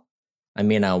well. I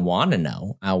mean, I want to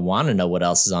know what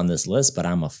else is on this list, but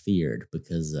I'm afeared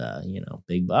because,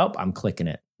 I'm clicking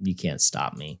it. You can't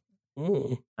stop me.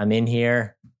 I'm in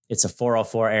here. It's a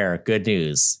 404 error. Good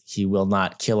news. He will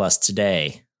not kill us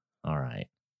today. All right.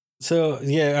 So,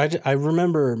 yeah, I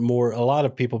remember a lot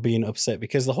of people being upset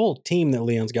because the whole team that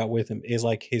Leon's got with him is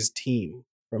like his team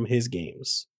from his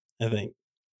games, I think.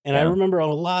 And I remember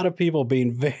a lot of people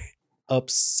being very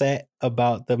upset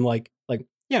about them. Like,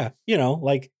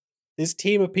 this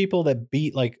team of people that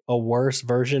beat like a worse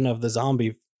version of the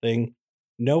zombie thing.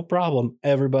 No problem.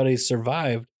 Everybody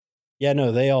survived. Yeah,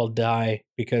 no, they all die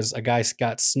because a guy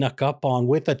got snuck up on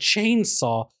with a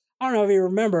chainsaw. I don't know if you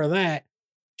remember that.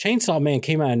 Chainsaw Man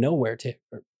came out of nowhere.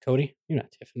 Cody, you're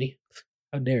not Tiffany.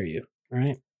 How dare you? All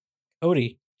right.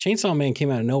 Cody, Chainsaw Man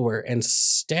came out of nowhere and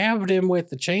stabbed him with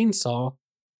the chainsaw.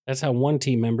 That's how one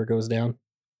team member goes down.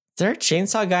 Is there a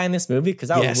chainsaw guy in this movie?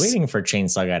 Because I was waiting for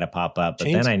chainsaw guy to pop up, but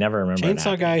then I never remember.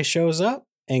 Chainsaw guy shows up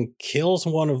and kills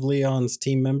one of Leon's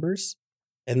team members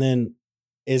and then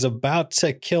is about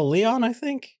to kill Leon, I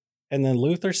think. And then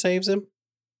Luther saves him.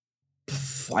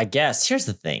 I guess. Here's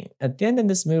the thing. At the end of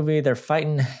this movie, they're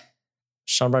fighting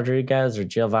Michelle Rodriguez or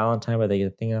Jill Valentine, where they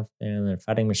get the thing up there and they're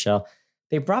fighting Michelle.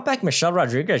 They brought back Michelle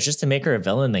Rodriguez just to make her a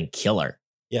villain and then kill her.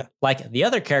 Yeah. Like the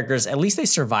other characters, at least they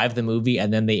survived the movie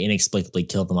and then they inexplicably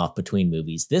killed them off between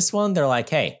movies. This one, they're like,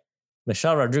 hey,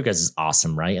 Michelle Rodriguez is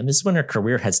awesome, right? And this is when her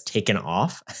career has taken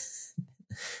off.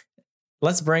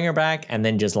 Let's bring her back and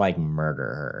then just like murder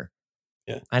her.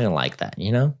 Yeah. I didn't like that,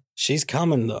 you know? She's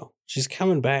coming, though. She's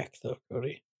coming back, though,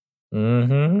 Cody.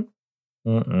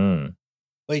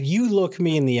 But you look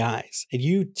me in the eyes and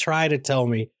you try to tell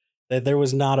me that there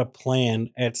was not a plan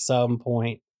at some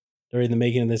point during the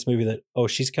making of this movie that, oh,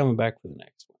 she's coming back for the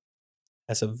next one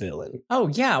as a villain. Oh,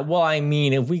 yeah. Well, I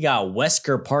mean, if we got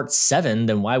Wesker Part 7,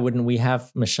 then why wouldn't we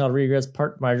have Michelle Rodriguez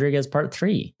Part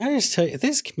 3? I just tell you,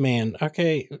 this man,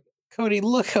 okay, Cody,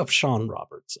 look up Sean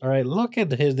Roberts. All right, look at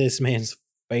this man's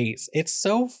face. It's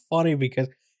so funny because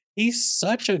he's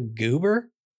such a goober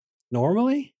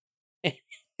normally.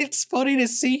 It's funny to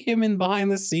see him in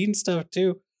behind the scenes stuff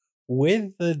too,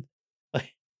 with the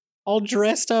like, all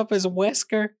dressed up as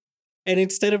Wesker. And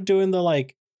instead of doing the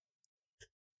like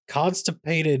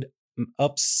constipated,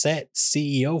 upset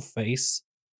CEO face,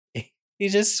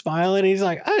 he's just smiling. He's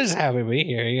like, "I'm just happy to be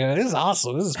here. You know, this is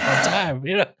awesome. This is fun time."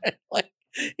 You know, like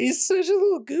he's such a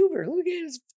little goober. Look at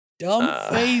his dumb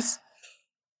face.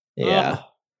 Yeah.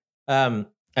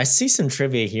 I see some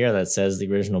trivia here that says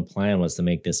the original plan was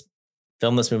to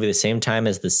film this movie the same time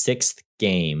as the 6th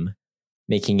game,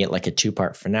 making it like a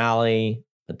 2-part finale.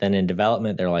 But then in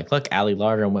development, they're like, look, Ali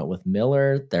Larter went with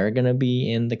Miller. They're going to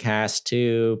be in the cast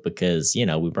too, because, you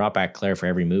know, we brought back Claire for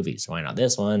every movie. So why not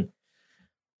this one?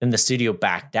 Then the studio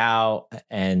backed out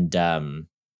and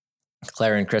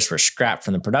Claire and Chris were scrapped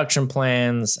from the production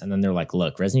plans. And then they're like,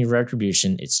 look, Resident Evil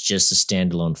Retribution, it's just a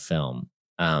standalone film.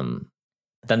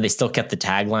 But then they still kept the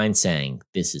tagline saying,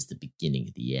 this is the beginning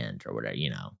of the end or whatever,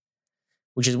 you know.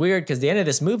 Which is weird because the end of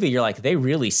this movie, you're like, they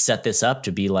really set this up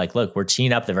to be like, look, we're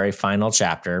teeing up the very final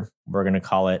chapter. We're going to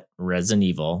call it Resident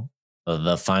Evil,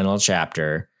 the final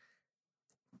chapter.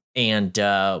 And,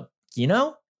 you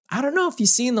know, I don't know if you've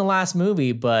seen the last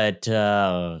movie, but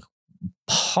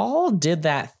Paul did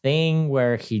that thing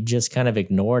where he just kind of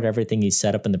ignored everything he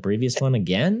set up in the previous one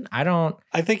again. I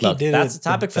think look, he did. That's a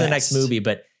topic for the next movie.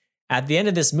 But at the end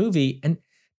of this movie, and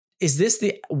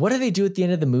what do they do at the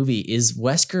end of the movie? Is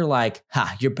Wesker like,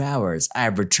 ha, your powers, I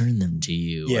return them to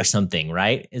you or something,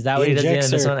 right? Is that what he does at the end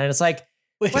of this one? And it's like,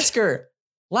 Wesker,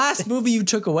 last movie you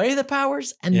took away the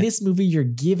powers and this movie you're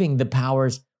giving the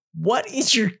powers. What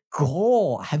is your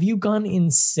goal? Have you gone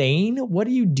insane? What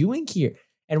are you doing here?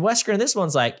 And Wesker in this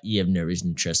one's like, you have no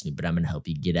reason to trust me, but I'm going to help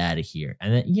you get out of here.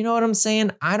 And then, you know what I'm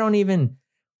saying?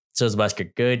 So is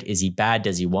Wesker good? Is he bad?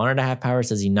 Does he want her to have powers?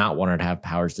 Does he not want her to have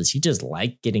powers? Does he just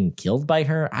like getting killed by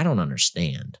her? I don't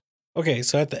understand. Okay,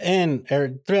 so at the end,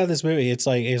 or throughout this movie, it's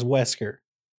Wesker.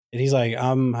 And he's like,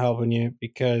 I'm helping you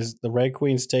because the Red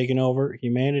Queen's taking over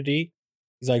humanity.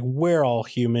 He's like, we're all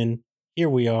human. Here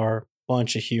we are,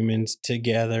 bunch of humans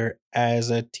together as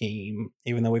a team.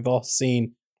 Even though we've all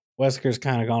seen Wesker's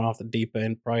kind of gone off the deep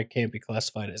end, probably can't be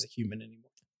classified as a human anymore.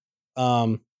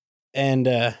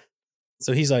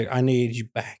 So he's like, I need you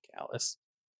back, Alice.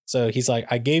 So he's like,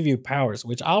 I gave you powers,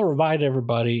 which I'll remind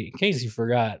everybody, in case you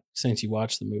forgot, since you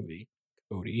watched the movie,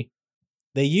 Cody.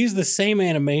 They use the same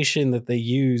animation that they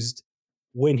used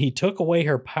when he took away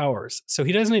her powers. So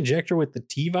he doesn't inject her with the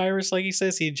T virus, like he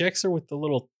says. He injects her with the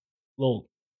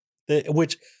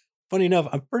which, funny enough,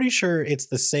 I'm pretty sure it's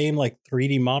the same like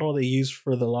 3D model they used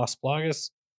for the Las Plagas,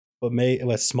 but it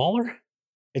was smaller.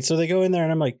 And so they go in there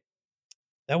and I'm like,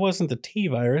 that wasn't the T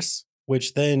virus.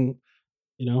 Which then,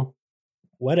 you know,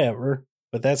 whatever.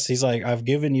 But he's like, I've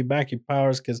given you back your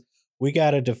powers because we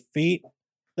got to defeat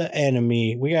the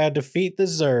enemy. We got to defeat the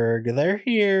Zerg. They're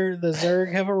here. The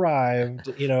Zerg have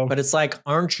arrived, you know. But it's like,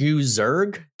 aren't you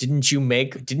Zerg?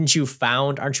 Aren't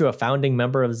you a founding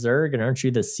member of Zerg? And aren't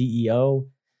you the CEO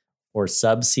or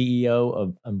sub-CEO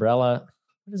of Umbrella?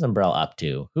 What is Umbrella up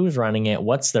to? Who's running it?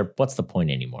 What's the point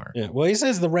anymore? Yeah, well, he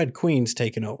says the Red Queen's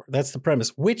taken over. That's the premise,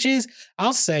 which is,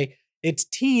 I'll say, it's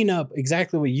teeing up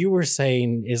exactly what you were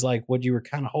saying is like what you were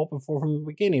kind of hoping for from the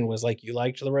beginning was like you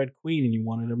liked the Red Queen and you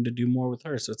wanted them to do more with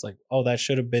her. So it's like, oh, that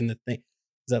should have been the thing.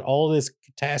 Is that all this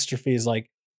catastrophe is like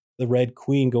the Red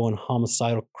Queen going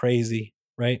homicidal crazy,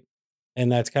 right?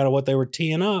 And that's kind of what they were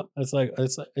teeing up. It's like, oh,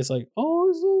 it's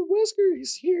Wesker,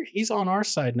 he's here. He's on our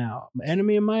side now.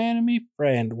 Enemy of my enemy,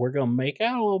 friend. We're gonna make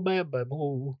out a little bit, but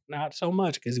not so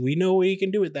much because we know what he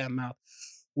can do with that mouth.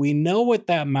 We know what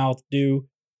that mouth do.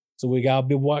 So we gotta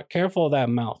be careful of that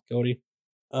mouth, Cody.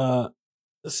 So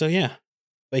yeah,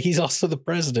 but he's also the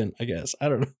president, I guess. I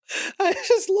don't know. I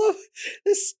just love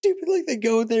this stupid, like they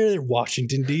go there, they're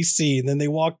Washington, D.C., and then they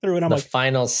walk through, and I'm the like,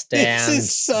 final stand. this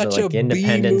is such a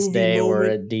Independence B-movie Day. moment. We're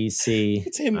at D.C.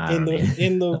 It's him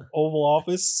in the Oval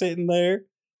Office sitting there.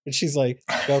 And she's like,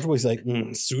 he's like,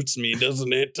 suits me,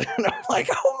 doesn't it? And I'm like,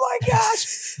 oh my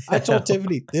gosh. I told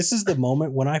Tiffany, this is the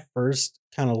moment when I first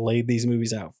kind of laid these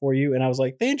movies out for you. And I was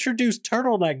like, they introduced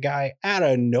Turtleneck Guy out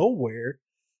of nowhere.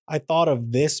 I thought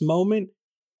of this moment.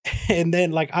 And then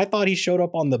like, I thought he showed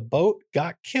up on the boat,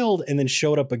 got killed, and then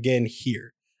showed up again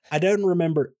here. I don't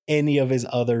remember any of his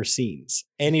other scenes,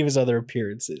 any of his other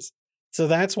appearances. So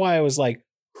that's why I was like,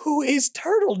 who is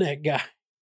Turtleneck Guy?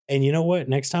 And you know what?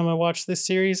 Next time I watch this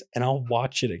series, and I'll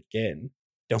watch it again.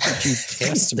 Don't you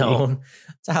test me.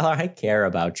 Tyler, I care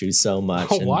about you so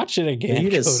much. I'll watch it again. For you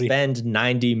to spend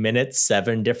 90 minutes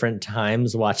 7 different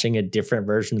times watching a different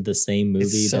version of the same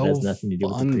movie that has nothing to do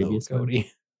with the previous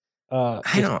Cody.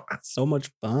 It's so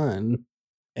much fun.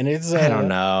 And it's I don't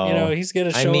know. You know, he's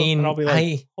gonna show up and I'll be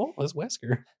like, oh, it's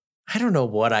Wesker. I don't know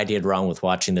what I did wrong with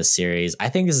watching this series. I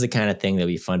think this is the kind of thing that'd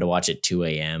be fun to watch at 2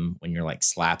 a.m. when you're like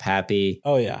slap happy.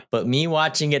 Oh, yeah. But me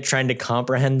watching it, trying to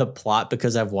comprehend the plot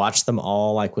because I've watched them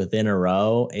all like within a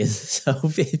row is so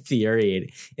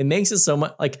infuriating. It makes it so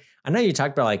much like, I know you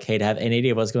talked about like, hey, to have an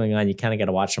idea of what's going on, you kind of got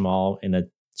to watch them all in a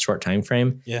short time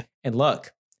frame. Yeah. And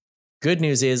look, good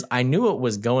news is I knew what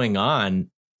was going on.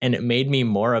 And it made me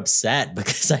more upset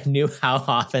because I knew how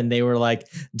often they were like,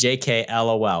 JK,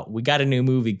 LOL, we got a new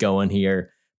movie going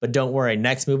here. But don't worry,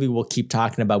 next movie, we'll keep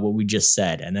talking about what we just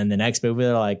said. And then the next movie,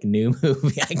 they're like, new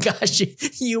movie. I got you.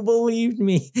 You believed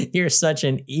me. You're such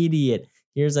an idiot.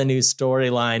 Here's a new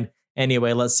storyline.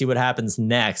 Anyway, let's see what happens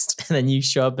next. And then you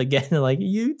show up again and like,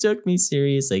 you took me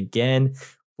serious again.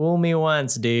 Fool me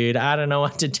once, dude. I don't know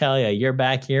what to tell you. You're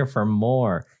back here for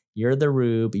more. You're the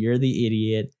rube. You're the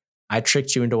idiot. I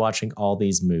tricked you into watching all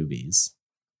these movies.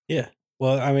 Yeah.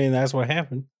 Well, I mean, that's what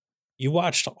happened. You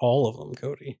watched all of them,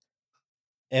 Cody.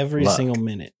 Every single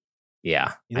minute.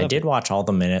 Yeah, I did watch all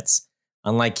the minutes.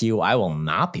 Unlike you, I will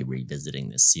not be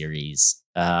revisiting this series.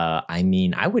 I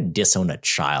mean, I would disown a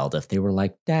child if they were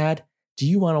like, Dad, do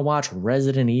you want to watch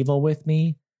Resident Evil with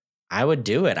me? I would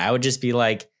do it. I would just be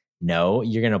like, no,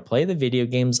 you're going to play the video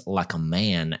games like a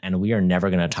man, and we are never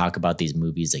going to talk about these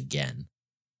movies again.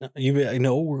 You'd be like,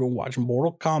 no, we're going to watch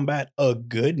Mortal Kombat, a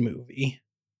good movie.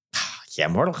 Yeah,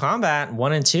 Mortal Kombat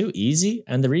 1 and 2, easy.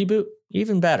 And the reboot,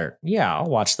 even better. Yeah, I'll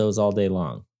watch those all day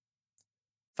long.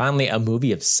 Finally, a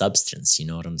movie of substance. You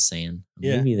know what I'm saying?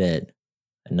 A movie that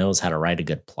knows how to write a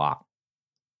good plot.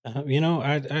 You know,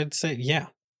 I'd say, yeah,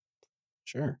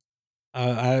 sure.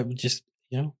 I just,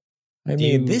 you know. I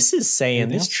mean, this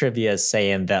trivia is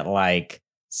saying that like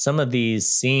some of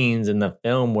these scenes in the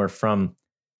film were from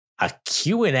a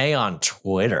Q&A on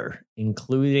Twitter,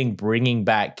 including bringing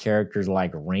back characters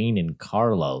like Rain and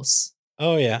Carlos.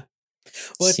 Oh, yeah.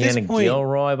 Well, at Sienna this point,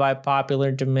 Gilroy by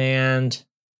popular demand.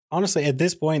 Honestly, at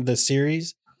this point, the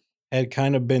series had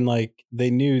kind of been like, they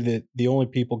knew that the only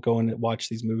people going to watch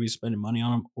these movies, spending money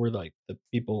on them, were like the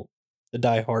people, the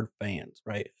diehard fans,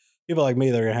 right? People like me,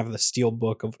 they're going to have the steel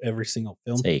book of every single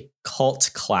film. It's a cult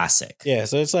classic. Yeah,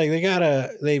 so it's like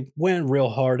they went real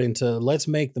hard into, let's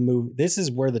make the movie. This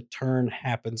is where the turn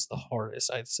happens the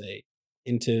hardest, I'd say,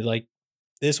 into like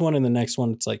this one and the next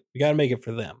one. It's like, we got to make it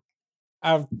for them.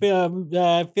 I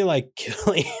feel like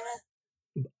killing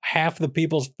half the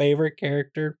people's favorite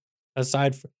character,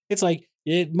 aside from, it's like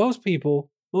most people,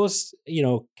 you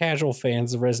know, casual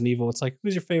fans of Resident Evil, it's like,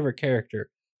 who's your favorite character?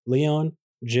 Leon,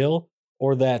 Jill,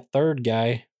 or that third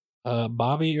guy,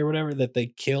 Bobby or whatever that they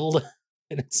killed.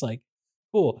 And it's like,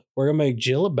 cool, we're going to make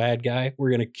Jill a bad guy.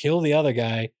 We're going to kill the other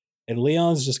guy. And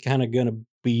Leon's just kind of going to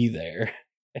be there.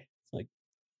 It's like,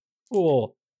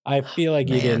 cool. I feel like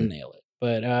you didn't nail it.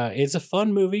 But it's a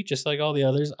fun movie, just like all the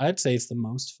others. I'd say it's the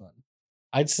most fun.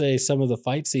 I'd say some of the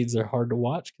fight scenes are hard to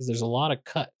watch because there's a lot of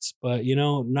cuts. But, you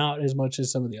know, not as much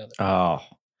as some of the others. Oh,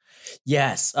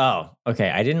 yes. Oh, okay.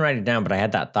 I didn't write it down, but I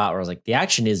had that thought where I was like, the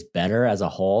action is better as a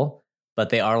whole, but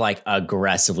they are like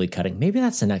aggressively cutting. Maybe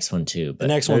that's the next one too. But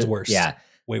the next one's worse. Yeah.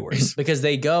 Way worse. Because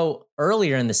they go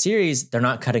earlier in the series, they're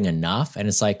not cutting enough. And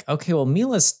it's like, okay, well,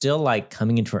 Mila's still like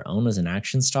coming into her own as an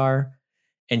action star.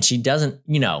 And she doesn't,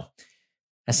 you know,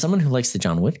 as someone who likes the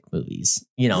John Wick movies,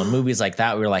 you know, in movies like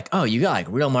that, we're like, oh, you got like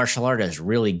real martial artists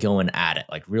really going at it,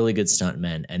 like really good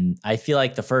stuntmen. And I feel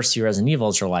like the first few Resident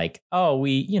Evils are like, oh,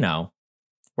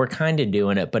 we're kind of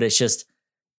doing it, but it's just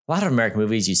a lot of American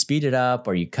movies, you speed it up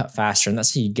or you cut faster. And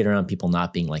that's how you get around people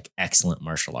not being like excellent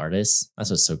martial artists. That's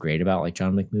what's so great about like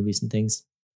John Wick movies and things.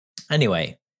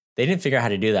 Anyway, They didn't figure out how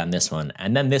to do that in this one.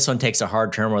 And then this one takes a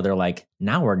hard turn where they're like,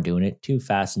 now we're doing it too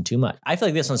fast and too much. I feel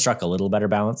like this one struck a little better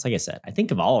balance. Like I said, I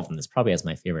think of all of them, this probably has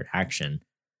my favorite action.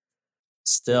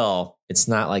 Still, it's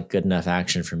not like good enough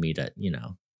action for me to,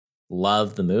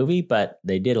 love the movie, but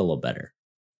they did a little better.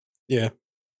 Yeah.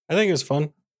 I think it was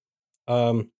fun.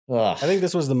 I think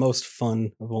this was the most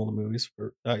fun of all the movies.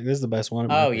 This is the best one.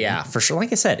 Oh, yeah, for sure.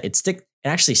 Like I said, it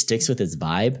actually sticks with its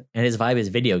vibe, and his vibe is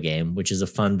video game, which is a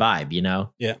fun vibe,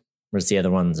 Yeah. Whereas the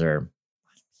other ones are...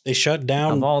 They shut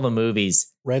down... Of all the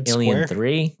movies, Red Alien Square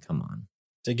 3, come on.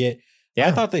 To get... Yeah.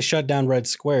 I thought they shut down Red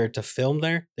Square to film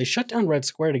there. They shut down Red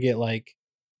Square to get,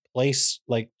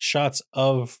 shots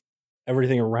of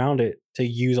everything around it to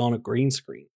use on a green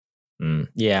screen.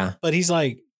 Yeah. But he's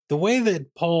like... The way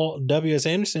that Paul W.S.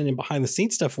 Anderson and behind the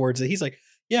scenes stuff words that he's like,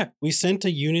 yeah, we sent a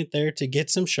unit there to get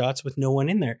some shots with no one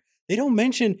in there. They don't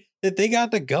mention that they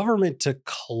got the government to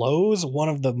close one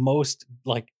of the most,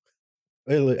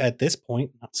 at this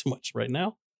point, not so much right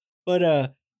now,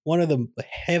 but one of the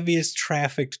heaviest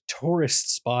trafficked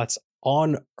tourist spots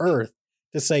on Earth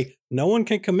to say, no one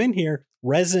can come in here.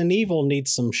 Resident Evil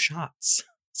needs some shots,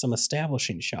 some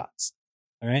establishing shots.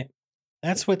 All right.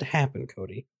 That's what happened,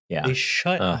 Cody. Yeah. They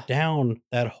shut down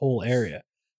that whole area.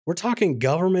 We're talking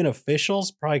government officials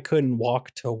probably couldn't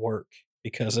walk to work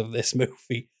because of this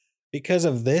movie, because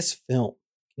of this film.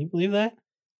 Can you believe that?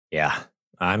 Yeah.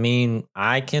 I mean,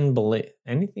 I can believe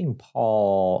anything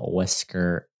Paul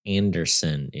Wesker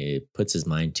Anderson puts his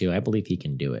mind to. I believe he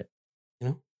can do it.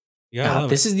 Yeah.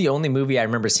 This is the only movie I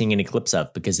remember seeing any clips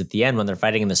of, because at the end when they're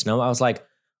fighting in the snow, I was like,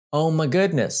 oh my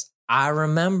goodness. I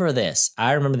remember this.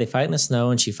 I remember they fight in the snow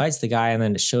and she fights the guy and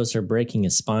then it shows her breaking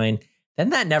his spine.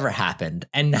 Then that never happened.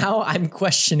 And now I'm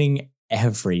questioning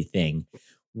everything.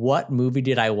 What movie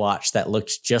did I watch that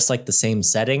looked just like the same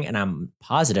setting? And I'm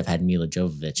positive had Mila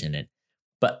Jovovich in it.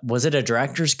 But was it a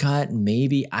director's cut?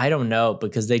 Maybe. I don't know,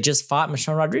 because they just fought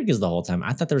Michelle Rodriguez the whole time.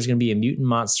 I thought there was going to be a mutant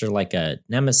monster like a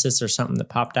nemesis or something that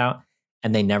popped out,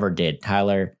 and they never did.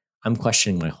 Tyler, I'm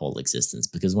questioning my whole existence,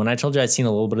 because when I told you I'd seen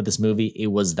a little bit of this movie,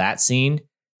 it was that scene.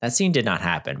 That scene did not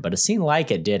happen, but a scene like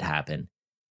it did happen.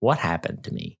 What happened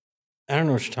to me? I don't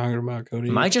know what you're talking about, Cody.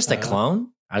 Am I just a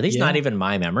clone? Are these not even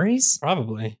my memories?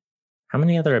 Probably. How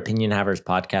many other Opinion Havers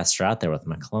podcasts are out there with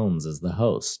my clones as the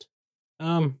host?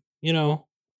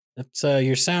 It's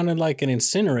you're sounding like an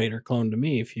incinerator clone to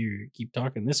me if you keep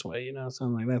talking this way,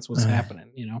 sounding like that's what's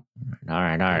happening, All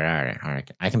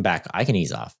right. I can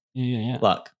ease off. Yeah.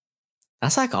 Look.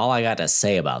 That's like all I got to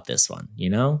say about this one,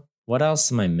 What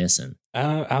else am I missing?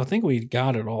 I think we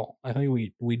got it all. I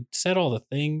think we said all the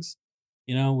things.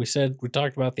 We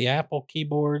talked about the Apple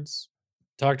keyboards,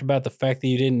 talked about the fact that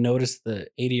you didn't notice the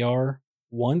ADR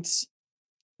once.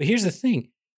 But here's the thing.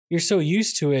 You're so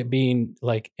used to it being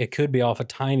like it could be off a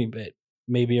tiny bit,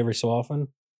 maybe every so often.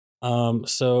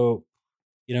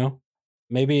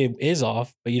 Maybe it is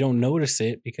off, but you don't notice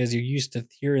it because you're used to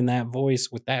hearing that voice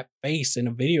with that face in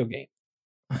a video game.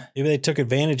 Maybe they took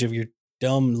advantage of your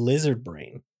dumb lizard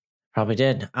brain. Probably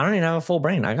did. I don't even have a full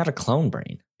brain. I got a clone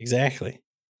brain. Exactly. You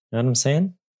know what I'm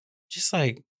saying? Just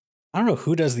like, I don't know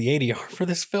who does the ADR for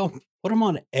this film. Put them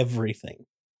on everything.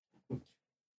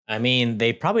 I mean,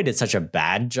 they probably did such a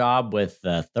bad job with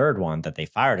the third one that they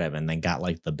fired him and then got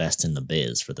like the best in the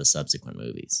biz for the subsequent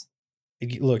movies.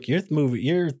 Look,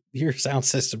 your sound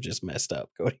system just messed up,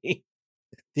 Cody.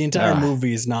 The entire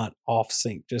movie is not off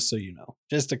sync, just so you know.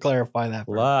 Just to clarify that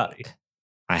for everybody.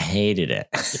 I hated it.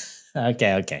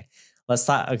 Okay. Let's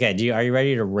talk. Okay, are you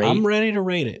ready to rate? I'm ready to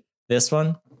rate it. This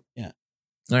one? Yeah.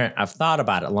 All right, I've thought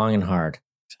about it long and hard.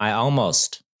 I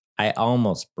almost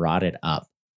brought it up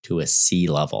to a C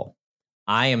level.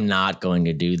 I am not going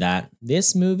to do that.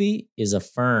 This movie is a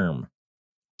firm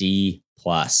D+.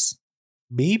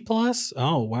 B plus?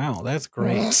 Oh wow, that's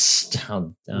great.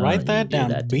 Write that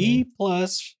down. B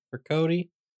plus for Cody.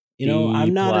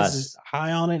 I'm not as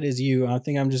high on it as you. I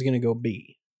think I'm just gonna go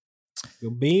B.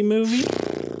 Go B movie.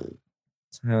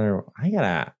 Tyler,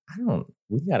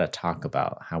 we gotta talk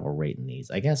about how we're rating these.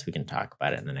 I guess we can talk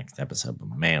about it in the next episode,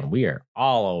 but man, we are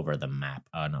all over the map.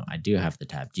 Oh no, I do have the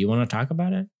tab. Do you want to talk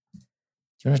about it? Do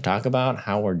you want to talk about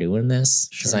how we're doing this?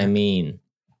 Because Sure. I mean,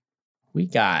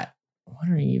 what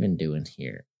are you even doing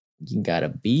here? You got a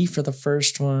B for the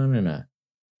first one and a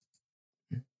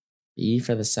B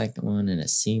for the second one and a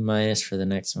C minus for the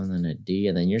next one and a D.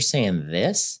 And then you're saying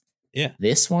this? Yeah.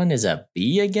 This one is a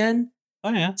B again?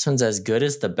 Oh yeah. This one's as good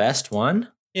as the best one?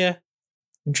 Yeah.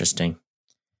 Interesting.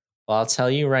 Well, I'll tell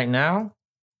you right now,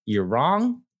 you're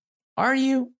wrong. Are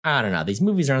you? I don't know. These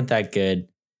movies aren't that good.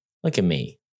 Look at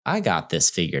me. I got this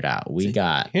figured out. Here's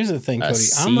the thing, Cody.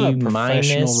 I'm a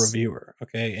professional reviewer,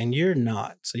 okay, and you're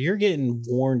not. So you're getting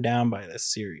worn down by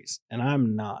this series, and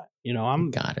I'm not.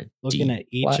 I'm looking at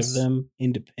each of them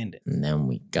independent. And then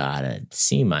we got a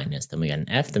C-. Then we got an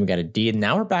F. Then we got a D. And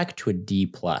now we're back to a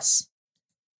D+.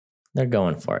 They're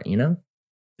going for it,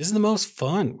 This is the most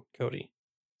fun, Cody.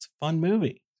 It's a fun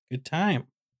movie. Good time.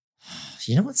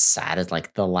 You know what's sad is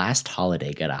like the last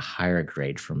holiday got a higher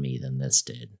grade from me than this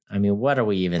did. I mean, what are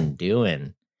we even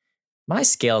doing? My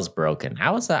scale's broken.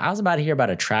 I was about to hear about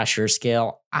a trashier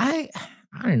scale. I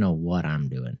don't know what I'm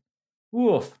doing.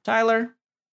 Oof. Tyler,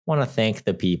 want to thank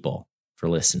the people for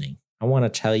listening. I want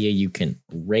to tell you can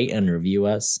rate and review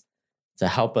us to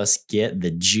help us get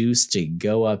the juice to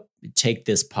go up, take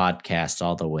this podcast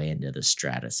all the way into the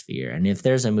stratosphere. And if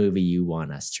there's a movie you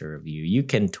want us to review, you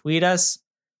can tweet us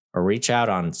or reach out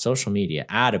on social media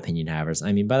at Opinion Havers.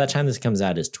 I mean, by the time this comes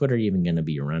out, is Twitter even going to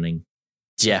be running?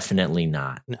 Definitely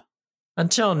not. No.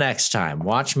 Until next time,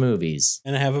 watch movies.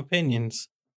 And have opinions.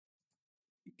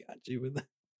 Got you with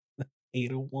the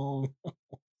Ada Wong.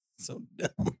 So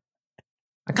dumb.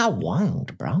 I got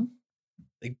wonged, bro.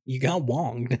 You got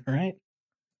wonged, right?